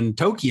Melbourne and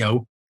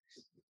Tokyo,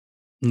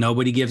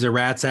 nobody gives a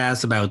rat's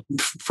ass about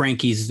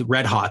Frankie's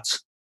Red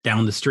Hots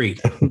down the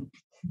street.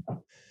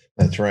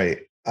 That's right.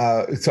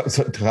 So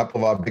a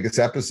couple of our biggest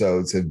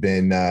episodes have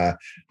been,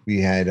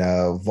 we had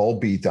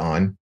Volbeat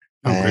on.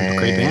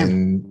 Great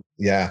band.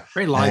 Yeah.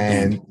 Great live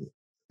band.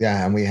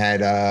 Yeah. And we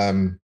had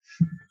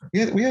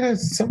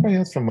somebody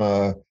else from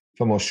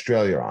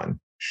Australia on.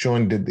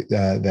 Sean did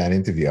that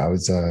interview. I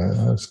was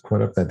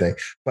caught up that day.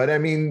 But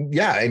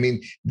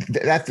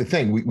that's the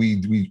thing.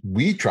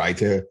 We try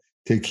to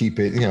keep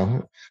it,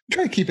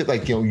 try to keep it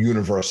like,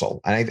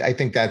 universal. And I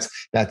think that's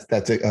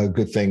a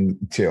good thing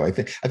too. I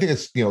think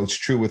it's, it's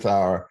true with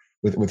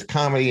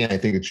comedy. And I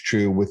think it's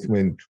true with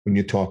when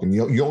you're talking,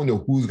 you don't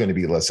know who's going to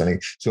be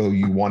listening. So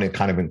you want to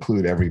kind of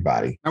include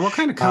everybody. Now, what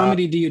kind of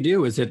comedy do you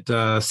do? Is it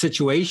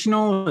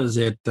situational? Is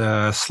it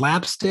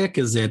slapstick?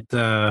 Is it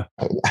I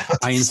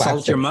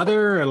insult your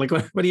mother? Or like,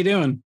 what are you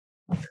doing?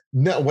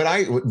 No, what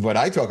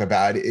I talk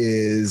about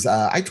is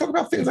I talk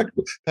about things like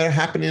that are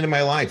happening in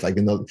my life. Like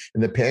in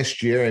the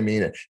past year,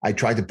 I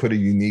tried to put a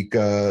unique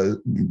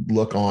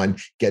look on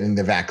getting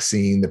the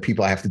vaccine. The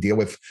people I have to deal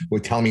with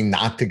would tell me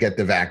not to get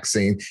the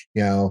vaccine.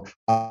 Getting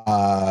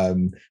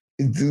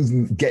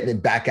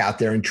it back out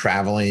there and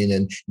traveling,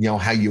 and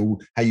how you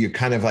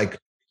kind of like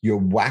you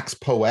wax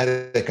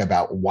poetic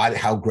about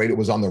how great it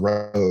was on the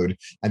road,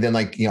 and then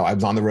I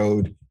was on the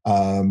road.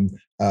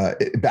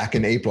 back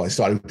in April, I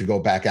started to go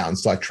back out and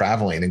start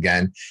traveling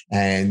again.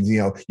 And,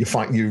 you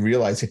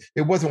realize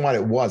it wasn't what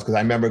it was. Cause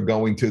I remember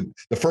going to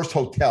the first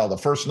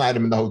night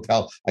I'm in the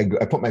hotel, I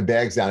put my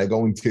bags down, I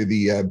go into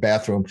the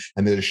bathroom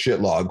and there's a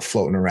shit log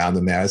floating around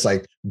in there. It's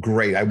like,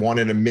 great. I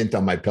wanted a mint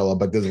on my pillow,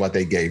 but this is what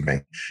they gave me,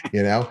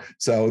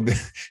 So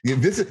this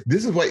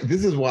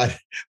is what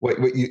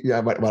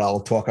I'll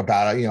talk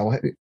about,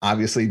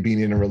 obviously being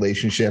in a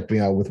relationship,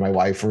 with my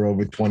wife for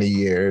over 20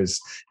 years,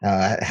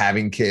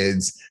 having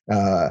kids,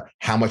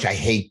 how much I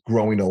hate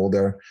growing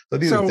older. So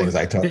these are the things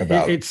I talk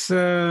about.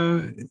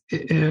 And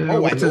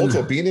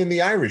also being in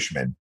The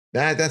Irishman.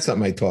 That's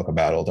something I talk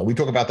about all the time. We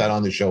talk about that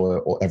on the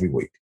show every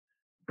week.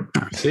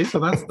 See, so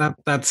that's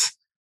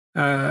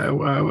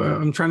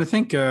I'm trying to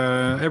think.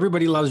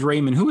 Everybody loves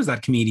Raymond. Who is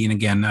that comedian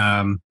again?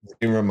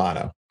 Ray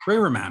Romano. Ray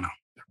Romano.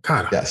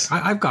 God, yes,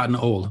 I've gotten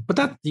old. But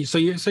you're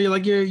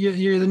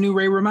the new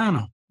Ray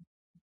Romano.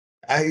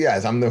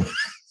 Yes, I'm the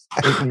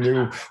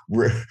new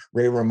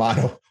Ray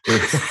Romano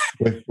with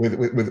I don't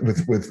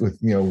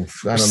know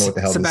what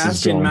the hell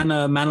Sebastian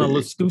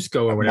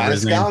Maniscalco or whatever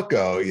his name.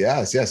 Maniscalco,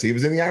 yes, he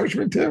was in The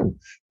Irishman too.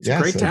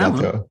 Yes, great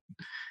talent.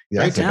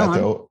 Great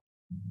talent.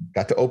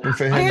 Got to open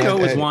for him. I had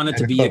always wanted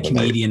to be a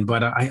comedian,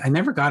 but I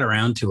never got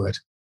around to it.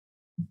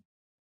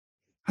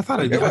 I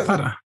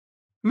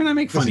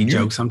make funny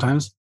jokes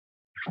sometimes.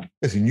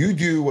 Listen, you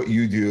do what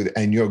you do,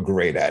 and you're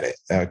great at it.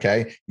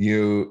 Okay,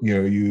 you're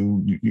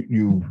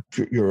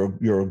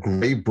a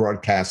great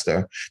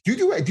broadcaster. Do you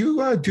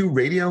do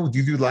radio? Do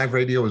you do live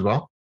radio as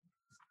well?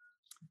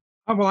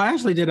 Well, I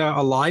actually did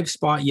a live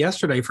spot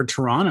yesterday for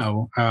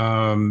Toronto.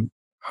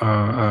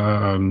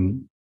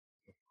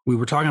 We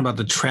were talking about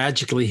the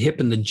Tragically Hip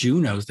and the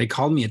Junos. They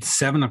called me at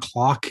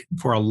 7:00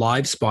 for a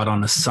live spot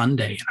on a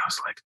Sunday, and I was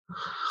like,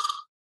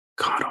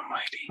 God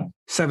Almighty.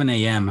 7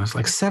 a.m. I was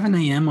like, 7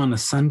 a.m. on a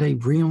Sunday,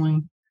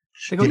 really?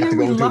 They go,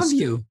 we love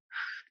you.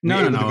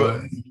 No. You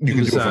can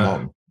do it from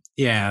home.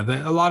 Yeah,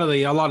 a lot of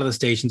the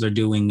stations are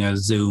doing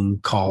Zoom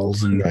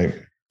calls and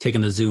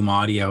taking the Zoom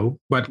audio,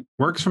 but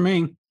works for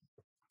me.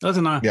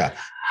 Listen,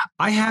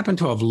 I happen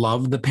to have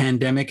loved the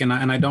pandemic, and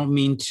I don't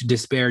mean to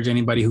disparage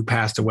anybody who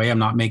passed away. I'm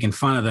not making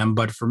fun of them,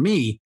 but for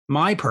me,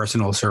 my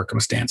personal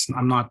circumstance,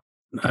 I'm not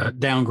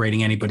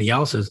downgrading anybody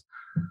else's.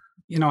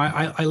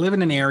 I live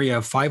in an area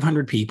of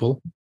 500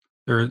 people.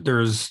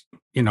 There's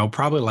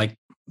probably like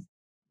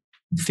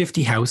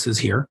 50 houses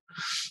here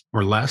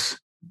or less,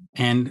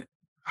 and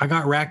I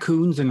got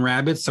raccoons and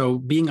rabbits. So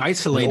being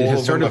isolated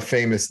has sort of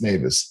famous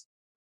neighbors.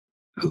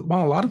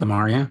 Well, a lot of them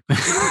are, yeah.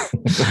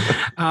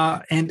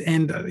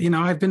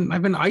 I've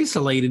been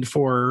isolated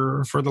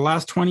for the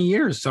last 20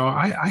 years. So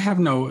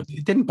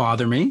it didn't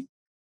bother me.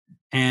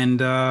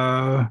 And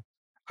I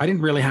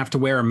didn't really have to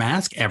wear a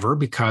mask ever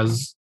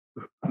because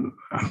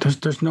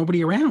there's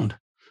nobody around.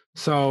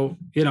 So,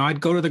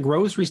 I'd go to the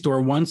grocery store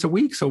once a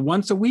week. So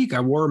once a week I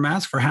wore a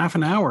mask for half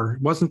an hour.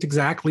 It wasn't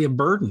exactly a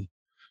burden.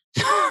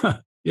 I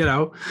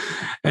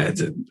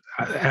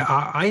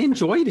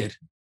enjoyed it.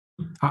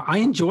 I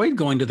enjoyed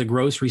going to the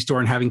grocery store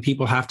and having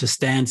people have to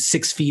stand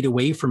 6 feet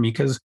away from me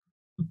because,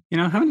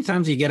 how many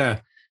times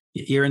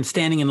you're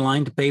standing in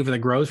line to pay for the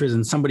groceries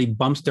and somebody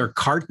bumps their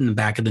cart in the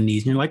back of the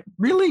knees and you're like,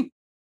 really?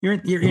 You're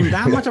in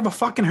that much of a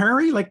fucking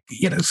hurry? Like,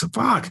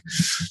 fuck.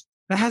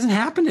 That hasn't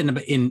happened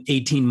in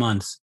 18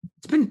 months.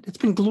 It's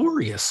been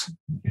glorious.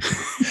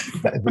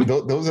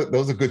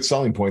 Those are good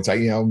selling points.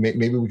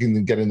 Maybe we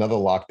can get another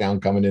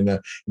lockdown coming in a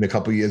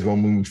couple of years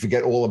when we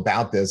forget all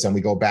about this and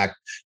we go back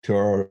to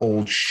our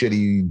old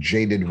shitty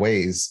jaded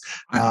ways.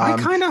 I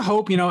kind of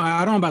hope, I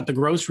don't know about the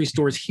grocery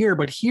stores here,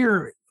 but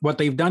here what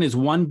they've done is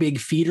one big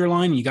feeder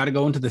line. You got to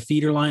go into the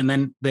feeder line and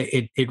then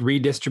it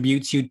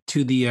redistributes you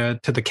to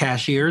the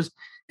cashiers.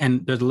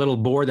 And there's a little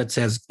board that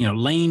says,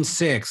 lane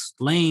 6,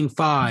 lane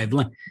 5.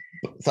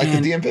 It's like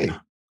the DMV.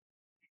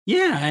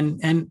 Yeah.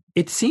 And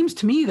it seems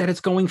to me that it's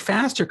going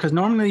faster because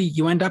normally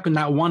you end up in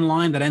that one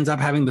line that ends up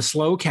having the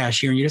slow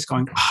cashier and you're just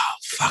going, oh,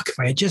 fuck, if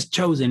I had just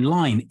chosen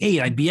line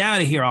 8, I'd be out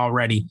of here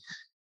already.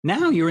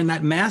 Now you're in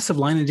that massive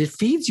line and it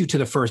feeds you to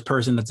the first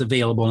person that's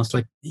available. And it's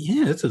like,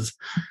 this is.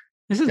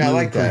 Yeah, I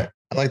like that.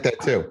 I like that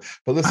too.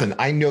 But listen,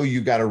 I know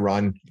you got to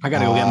run. I got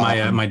to go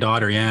get my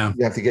daughter. Yeah.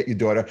 You have to get your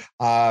daughter.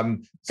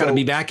 Got to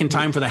be back in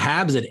time for the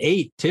Habs at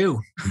 8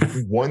 too.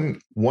 One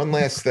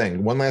last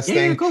thing.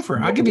 Yeah, go for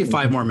it. I'll give you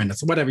 5 more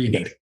minutes, whatever you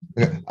need.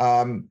 No,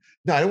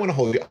 I don't want to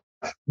hold you.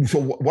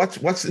 So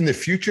what's in the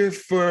future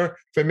for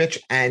Mitch,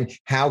 and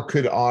how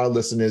could our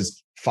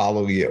listeners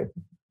follow you?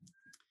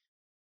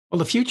 Well,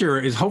 the future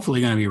is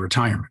hopefully going to be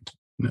retirement.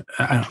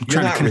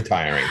 You're not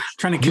retiring.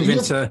 Trying to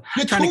convince. You're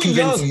too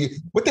young.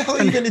 What the hell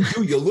are you going to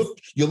do? You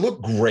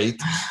look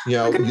great.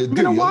 I'm going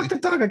to walk the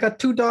dog. I got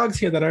 2 dogs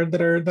here that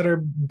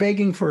are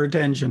begging for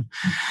attention.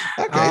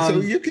 Okay,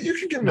 so you can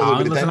give them a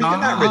little bit of time. You're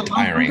not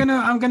retiring.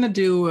 I'm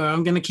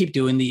going to keep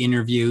doing the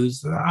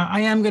interviews.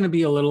 I am going to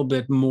be a little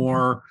bit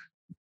more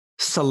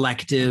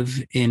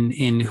selective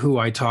in who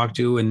I talk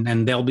to,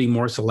 and they'll be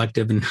more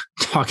selective in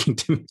talking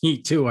to me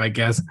too, I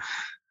guess.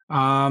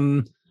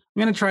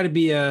 I'm going to try to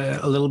be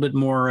a little bit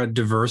more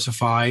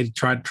diversified.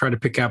 Try to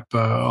pick up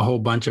a whole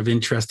bunch of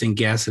interesting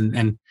guests,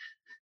 and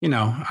you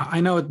know,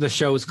 I know the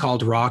show is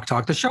called Rock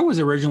Talk. The show was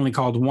originally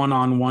called One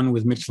on One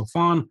with Mitch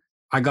Lafon.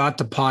 I got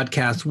to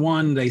podcast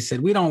one. They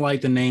said, we don't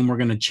like the name. We're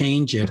going to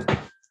change it.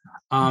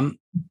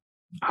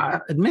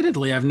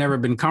 Admittedly, I've never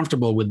been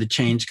comfortable with the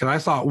change because I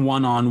thought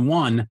one on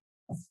one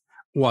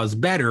was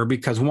better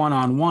because one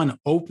on one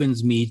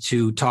opens me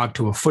to talk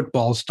to a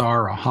football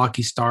star, a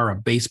hockey star, a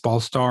baseball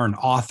star, an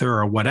author,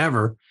 or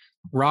whatever.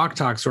 Rock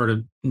Talk sort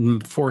of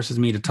forces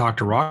me to talk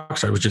to rock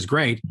stars, which is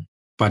great.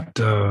 But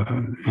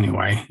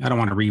anyway, I don't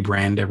want to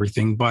rebrand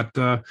everything. But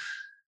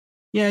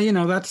yeah, you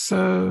know, that's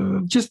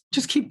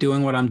just keep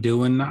doing what I'm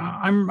doing.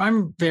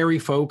 I'm very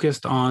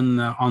focused on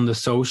the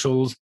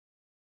socials.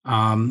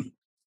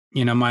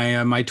 You know,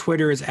 my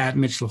Twitter is at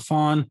Mitch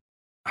Lafon.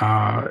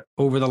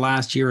 Over the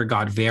last year, it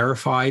got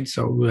verified.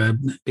 So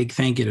big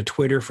thank you to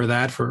Twitter for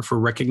that, for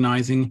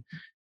recognizing.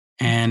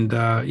 And,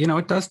 you know,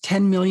 it does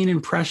 10 million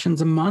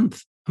impressions a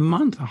month,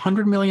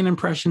 100 million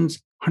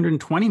impressions,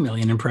 120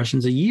 million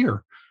impressions a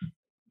year,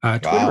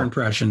 Twitter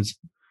impressions.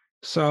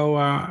 So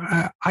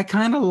I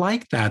kind of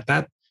like that.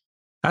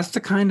 That's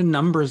the kind of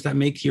numbers that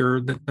make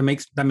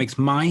that makes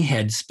my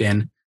head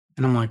spin.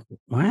 And I'm like,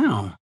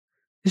 wow.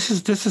 This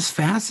is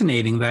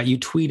fascinating that you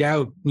tweet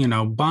out, you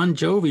know, Bon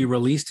Jovi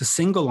released a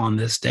single on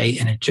this day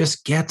and it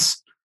just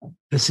gets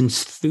this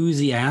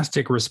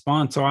enthusiastic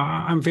response. So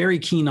I'm very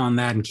keen on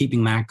that and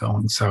keeping that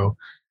going. So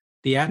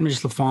the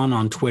 @Mitch Lafon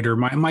on Twitter,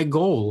 my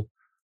goal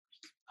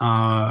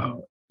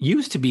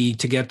used to be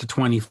to get to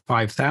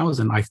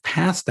 25,000. I've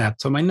passed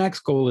that. So my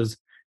next goal is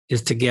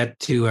to get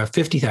to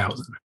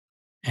 50,000.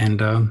 And,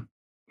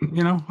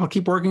 you know, I'll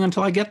keep working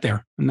until I get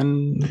there. And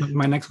then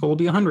my next goal will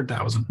be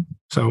 100,000.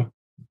 So,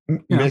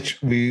 Mitch,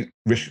 we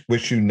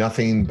wish you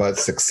nothing but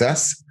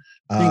success.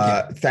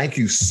 Thank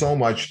you so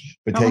much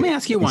for taking. Let me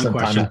ask you one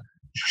question.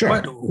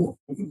 Sure.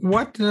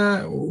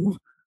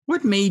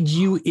 What made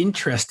you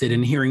interested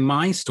in hearing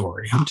my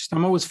story?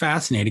 I'm always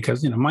fascinated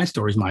because, you know, my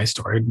story is my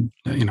story.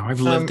 You know, I've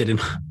lived it.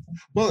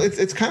 Well,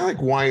 it's kind of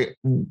like why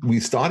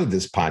we started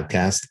this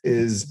podcast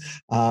is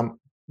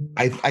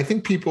I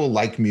think people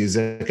like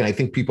music, and I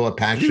think people are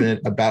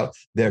passionate about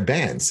their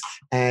bands,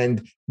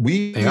 and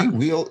we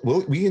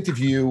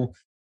interview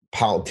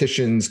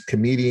politicians,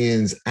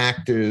 comedians,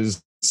 actors,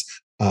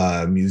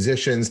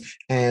 musicians,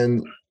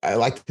 and I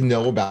like to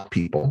know about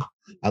people.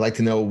 I like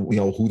to know, you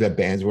know, who their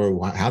bands were,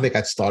 how they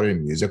got started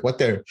in music, what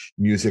their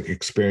music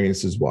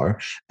experiences were.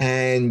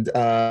 And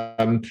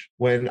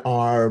when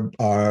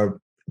our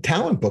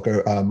talent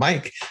booker,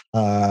 Mike,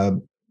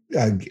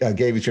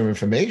 gave us your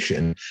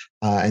information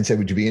and said,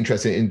 would you be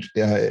interested in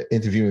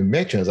interviewing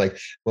Mitch? And I was like,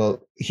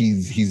 well,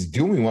 he's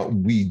doing what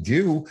we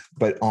do,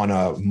 but on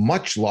a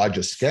much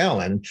larger scale.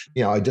 And,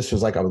 you know, I just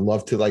was like, I would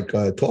love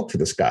to talk to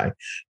this guy.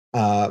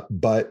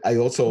 But I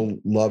also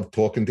love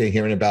talking to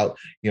hearing about,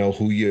 you know,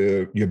 who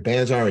your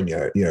bands are and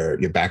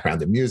your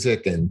background in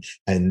music and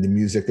the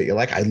music that you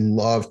like. I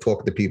love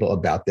talking to people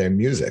about their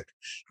music,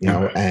 you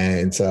know,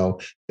 and so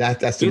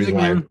that's the reason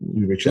why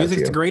we reached out to you.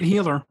 Music's a great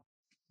healer.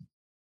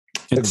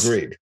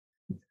 Agreed.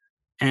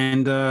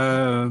 And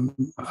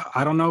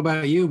I don't know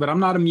about you, but I'm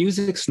not a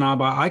music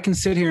snob. I can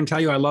sit here and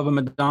tell you I love a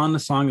Madonna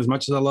song as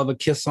much as I love a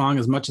Kiss song,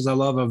 as much as I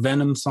love a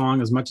Venom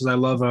song, as much as I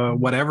love a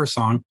whatever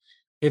song.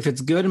 If it's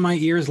good and my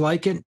ears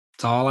like it,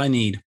 it's all I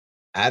need.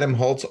 Adam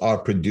Holtz, our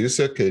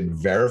producer, could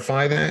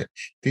verify that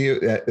to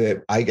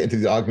you. I get into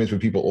the arguments with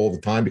people all the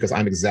time because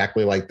I'm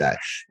exactly like that.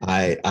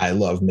 I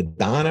love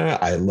Madonna.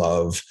 I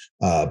love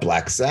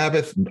Black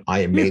Sabbath.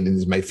 Iron Maiden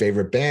is my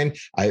favorite band.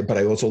 But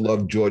I also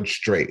love George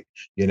Strait.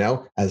 You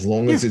know, as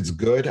long as it's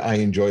good, I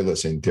enjoy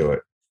listening to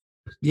it.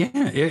 Yeah,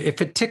 if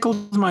it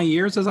tickles my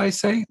ears, as I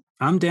say,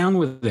 I'm down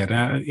with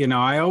it. You know,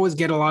 I always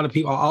get a lot of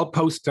people. I'll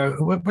post.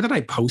 What did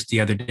I post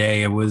the other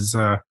day? It was.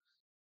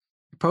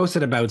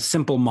 Posted about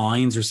Simple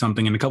Minds or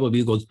something, and a couple of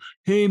people goes,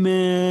 "Hey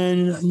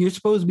man, you're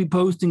supposed to be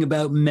posting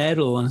about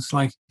metal," and it's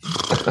like,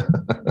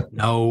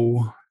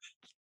 no,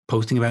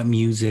 posting about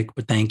music,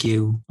 but thank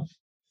you.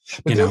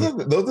 But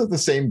those are the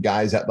same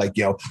guys that like,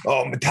 you know,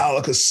 oh,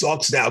 Metallica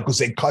sucks now because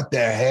they cut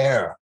their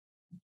hair.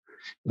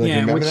 Like,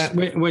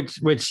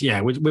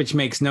 yeah, which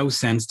makes no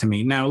sense to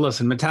me. Now,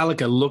 listen,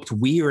 Metallica looked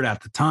weird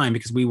at the time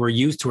because we were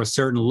used to a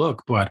certain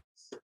look, but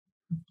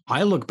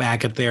I look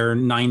back at their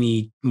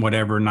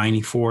 94,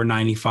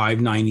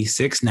 95,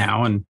 96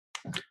 now, and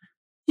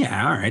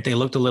yeah, all right, they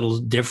looked a little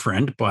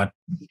different, but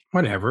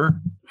whatever.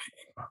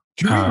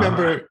 Do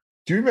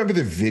you remember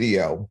the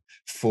video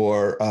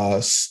for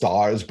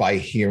Stars by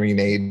Hearing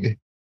Aid?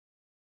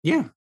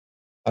 Yeah.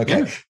 Okay.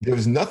 Yeah. There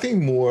was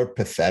nothing more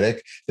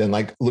pathetic than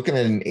like looking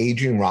at an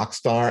aging rock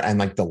star and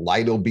like the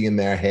light will be in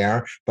their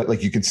hair, but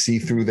like you could see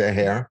through their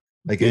hair.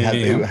 Like it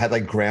had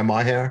like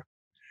grandma hair.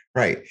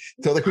 Right.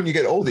 So like when you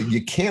get older,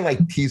 you can't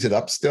like tease it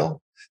up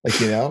still. Like,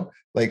 you know,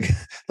 like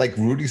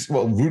Rudy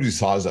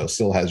Sarzo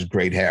still has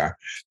great hair,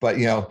 but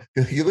you know,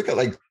 you look at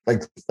like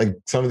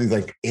some of these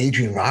like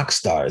aging rock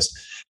stars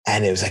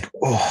and it was like,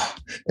 oh,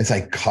 it's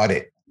like cut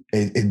it.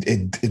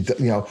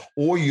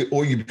 or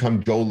you become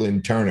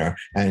Dolan Turner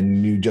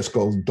and you just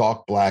go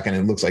dark black and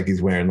it looks like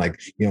he's wearing like,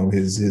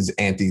 his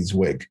auntie's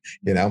wig,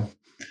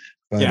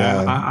 But,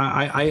 yeah,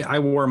 I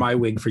wore my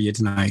wig for you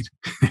tonight.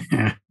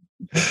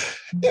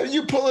 Yeah,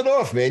 you pull it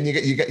off, man.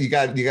 You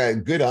got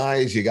good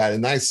eyes. You got a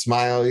nice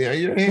smile.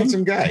 You're a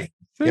handsome guy.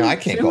 I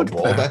can't go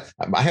bald.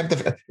 I have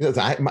to.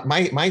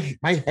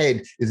 My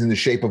head is in the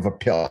shape of a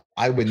pill.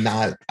 I would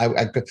not.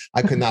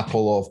 I could not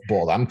pull off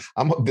bald.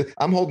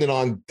 I'm holding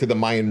on to the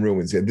Mayan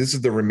ruins here. This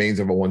is the remains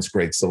of a once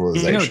great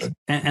civilization.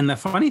 And the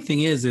funny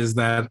thing is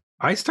that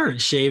I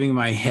started shaving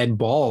my head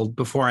bald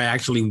before I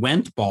actually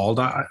went bald.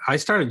 I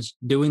started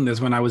doing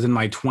this when I was in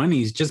my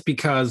 20s, just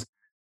because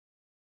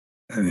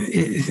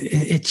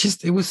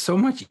it was so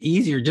much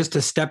easier just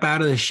to step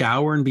out of the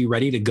shower and be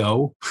ready to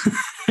go.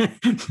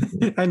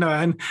 I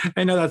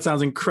know that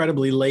sounds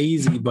incredibly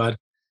lazy, but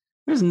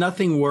there's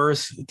nothing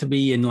worse to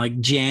be in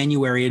like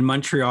January in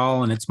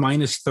Montreal and it's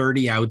minus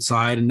 30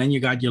 outside, and then you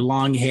got your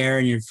long hair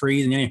and you're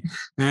freezing and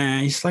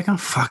you're just like, oh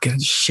fuck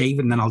it, shave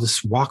it and then I'll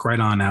just walk right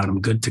on out. I'm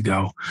good to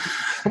go.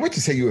 I want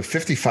to say you were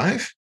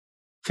 55?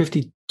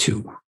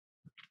 52.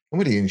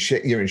 What are you in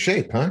shape? You're in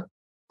shape, huh?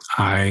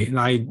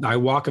 I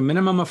walk a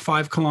minimum of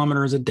 5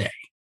 kilometers a day.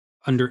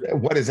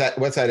 What is that?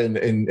 What's that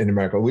in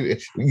America?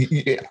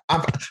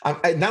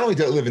 I not only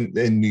do I live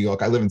in New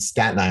York, I live in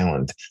Staten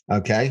Island.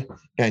 Okay,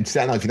 and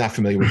Staten Island, if you're not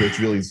familiar with it, it's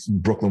really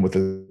Brooklyn with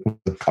the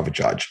cover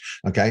charge.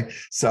 Okay,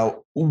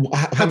 so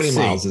how many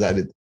miles is that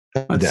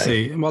a day?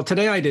 See. Well,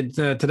 today I did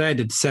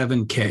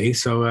 7K.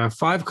 So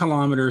 5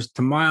 kilometers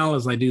to mile,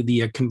 as I do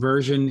the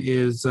conversion,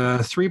 is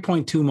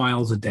 3.2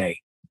 miles a day.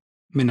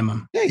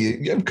 Minimum.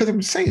 Yeah, because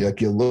I'm saying,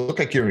 like, you look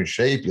like you're in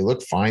shape. You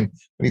look fine.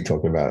 What are you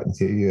talking about?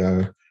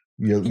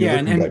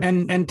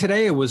 And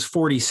today it was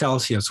 40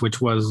 Celsius, which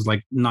was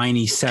like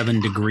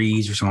 97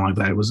 degrees or something like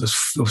that. It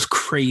was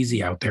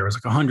crazy out there. It was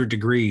like 100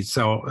 degrees.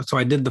 So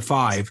I did the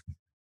 5,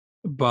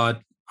 but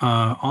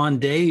on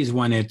days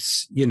when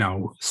it's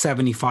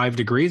 75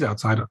 degrees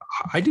outside,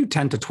 I do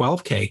 10 to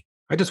 12K.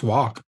 I just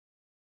walk.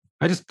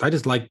 I just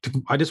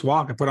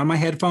walk. I put on my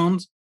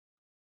headphones,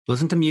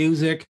 listen to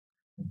music,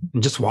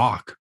 and just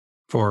walk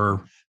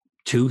for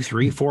 2,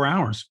 3, 4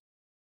 hours.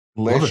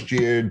 Last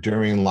year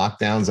during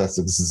lockdowns, that's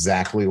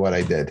exactly what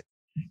I did.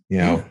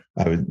 I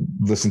would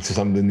listen to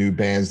some of the new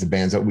bands, the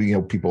bands that we,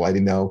 people I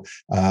didn't know,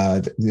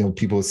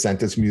 people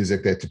sent us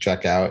music to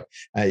check out.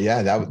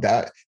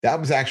 That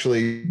was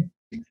actually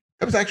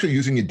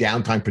using your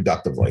downtime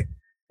productively,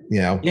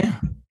 Yeah.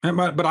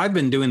 But I've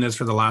been doing this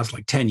for the last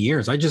like 10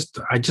 years. I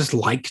just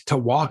like to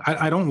walk.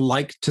 I don't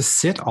like to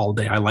sit all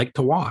day. I like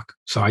to walk.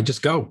 So I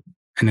just go.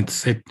 And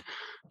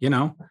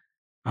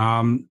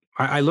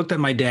I looked at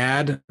my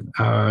dad,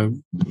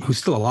 who's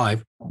still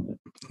alive,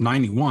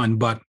 91,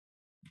 but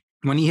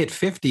when he hit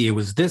 50, it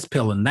was this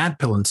pill and that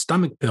pill and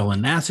stomach pill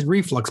and acid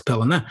reflux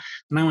pill and that.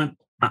 And I went,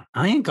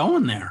 I ain't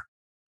going there.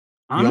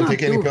 You don't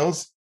take any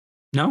pills?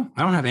 No,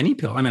 I don't have any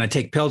pill. I mean, I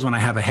take pills when I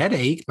have a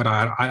headache, but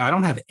I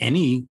don't have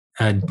any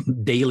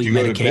daily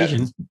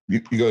medication. You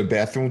go to the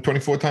bathroom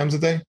 24 times a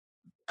day?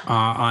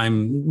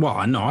 I'm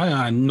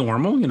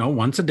normal,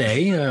 once a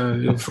day.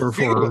 No. I'm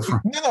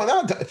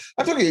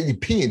talking you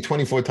peeing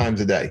 24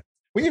 times a day.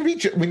 When you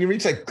reach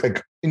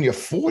like in your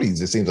 40s,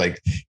 it seems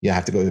like you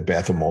have to go to the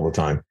bathroom all the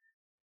time.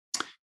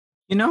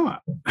 I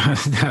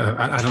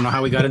don't know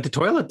how we got into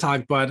toilet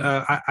talk, but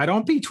I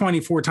don't pee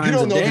 24 times a day. You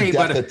don't know the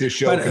depth that this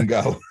show can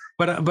go.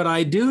 But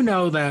I do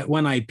know that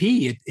when I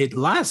pee, it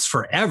lasts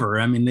forever.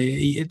 I mean,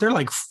 they're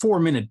like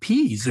 4-minute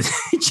pees.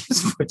 It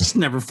just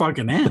never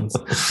fucking ends.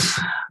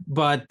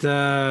 But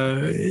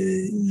I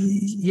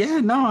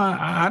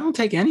don't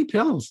take any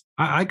pills.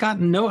 I got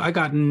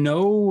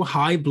no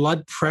high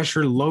blood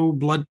pressure, low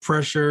blood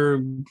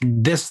pressure,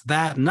 this,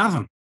 that,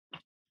 nothing.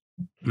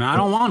 And I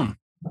don't want them.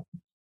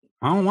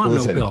 I don't want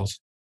no pills.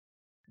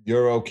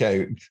 You're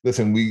okay.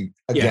 Listen,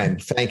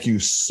 thank you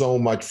so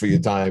much for your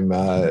time,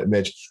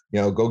 Mitch.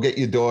 Go get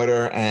your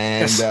daughter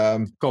and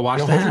go watch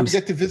the Habs. We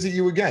get to visit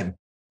you again.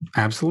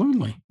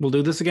 Absolutely. We'll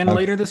do this again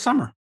later this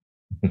summer.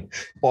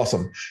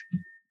 Awesome.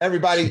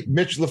 Everybody,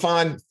 Mitch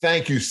Lafon,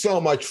 thank you so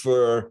much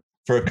for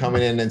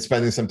coming in and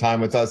spending some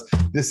time with us.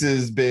 This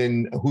has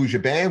been Who's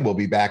Your Band. We'll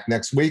be back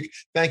next week.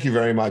 Thank you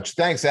very much.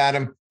 Thanks,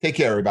 Adam. Take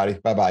care, everybody.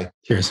 Bye-bye.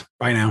 Cheers.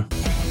 Bye now.